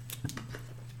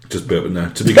 Just burping there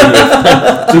to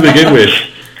begin with.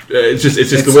 It's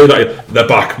just the way that they're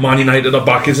back. Man United are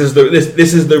back. This is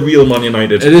the real Man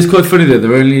United. It is quite funny though.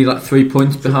 They're only like 3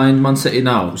 points behind Man City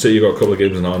now. City got a couple of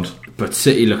games in hand, but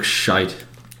City looks shite.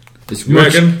 As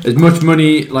much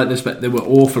money like they were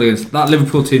awful against that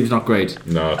Liverpool team's not great.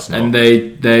 No, it's not. And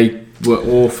they were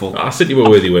awful. City were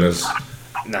worthy winners.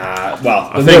 Nah, well,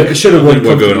 I think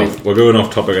we're going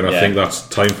off topic, and I think that's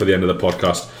time for the end of the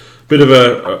podcast. Bit of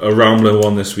a rambling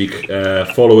one this week.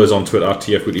 Follow us on Twitter at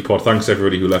TFWeeklyPod. Thanks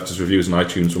everybody who left us reviews on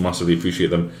iTunes. We massively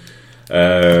appreciate them.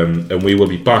 And we will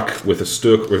be back with a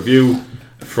Stoke review.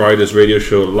 Friday's radio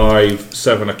show live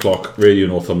 7 o'clock. Radio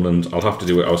Northumberland. I'll have to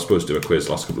do it. I was supposed to do a quiz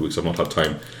last couple of weeks. I've not had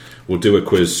time. We'll do a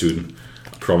quiz soon. I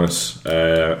promise.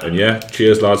 And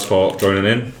cheers lads for joining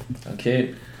in. Thank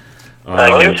you.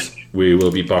 Thank you. We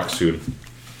will be back soon.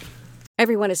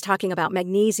 Everyone is talking about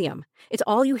magnesium. It's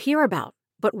all you hear about.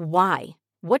 But why?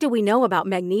 What do we know about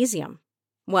magnesium?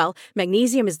 Well,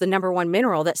 magnesium is the number one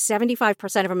mineral that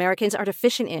 75% of Americans are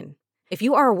deficient in. If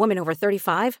you are a woman over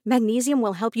 35, magnesium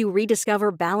will help you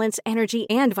rediscover balance, energy,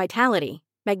 and vitality.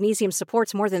 Magnesium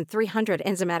supports more than 300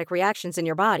 enzymatic reactions in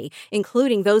your body,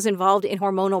 including those involved in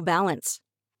hormonal balance.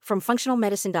 From functional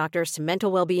medicine doctors to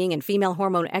mental well-being and female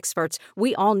hormone experts,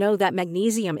 we all know that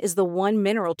magnesium is the one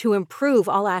mineral to improve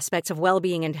all aspects of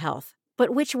well-being and health.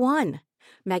 But which one?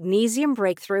 Magnesium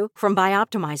Breakthrough from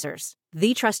Bioptimizers,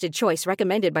 the trusted choice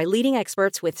recommended by leading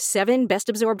experts with 7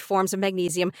 best-absorbed forms of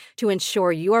magnesium to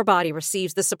ensure your body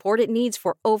receives the support it needs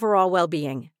for overall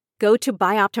well-being. Go to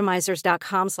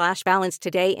bioptimizers.com/balance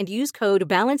today and use code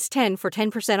BALANCE10 for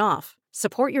 10% off.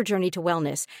 Support your journey to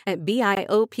wellness at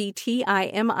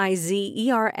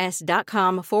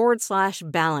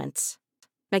bioptimizers.com/balance.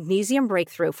 Magnesium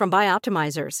Breakthrough from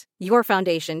Bioptimizers, your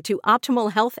foundation to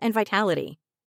optimal health and vitality.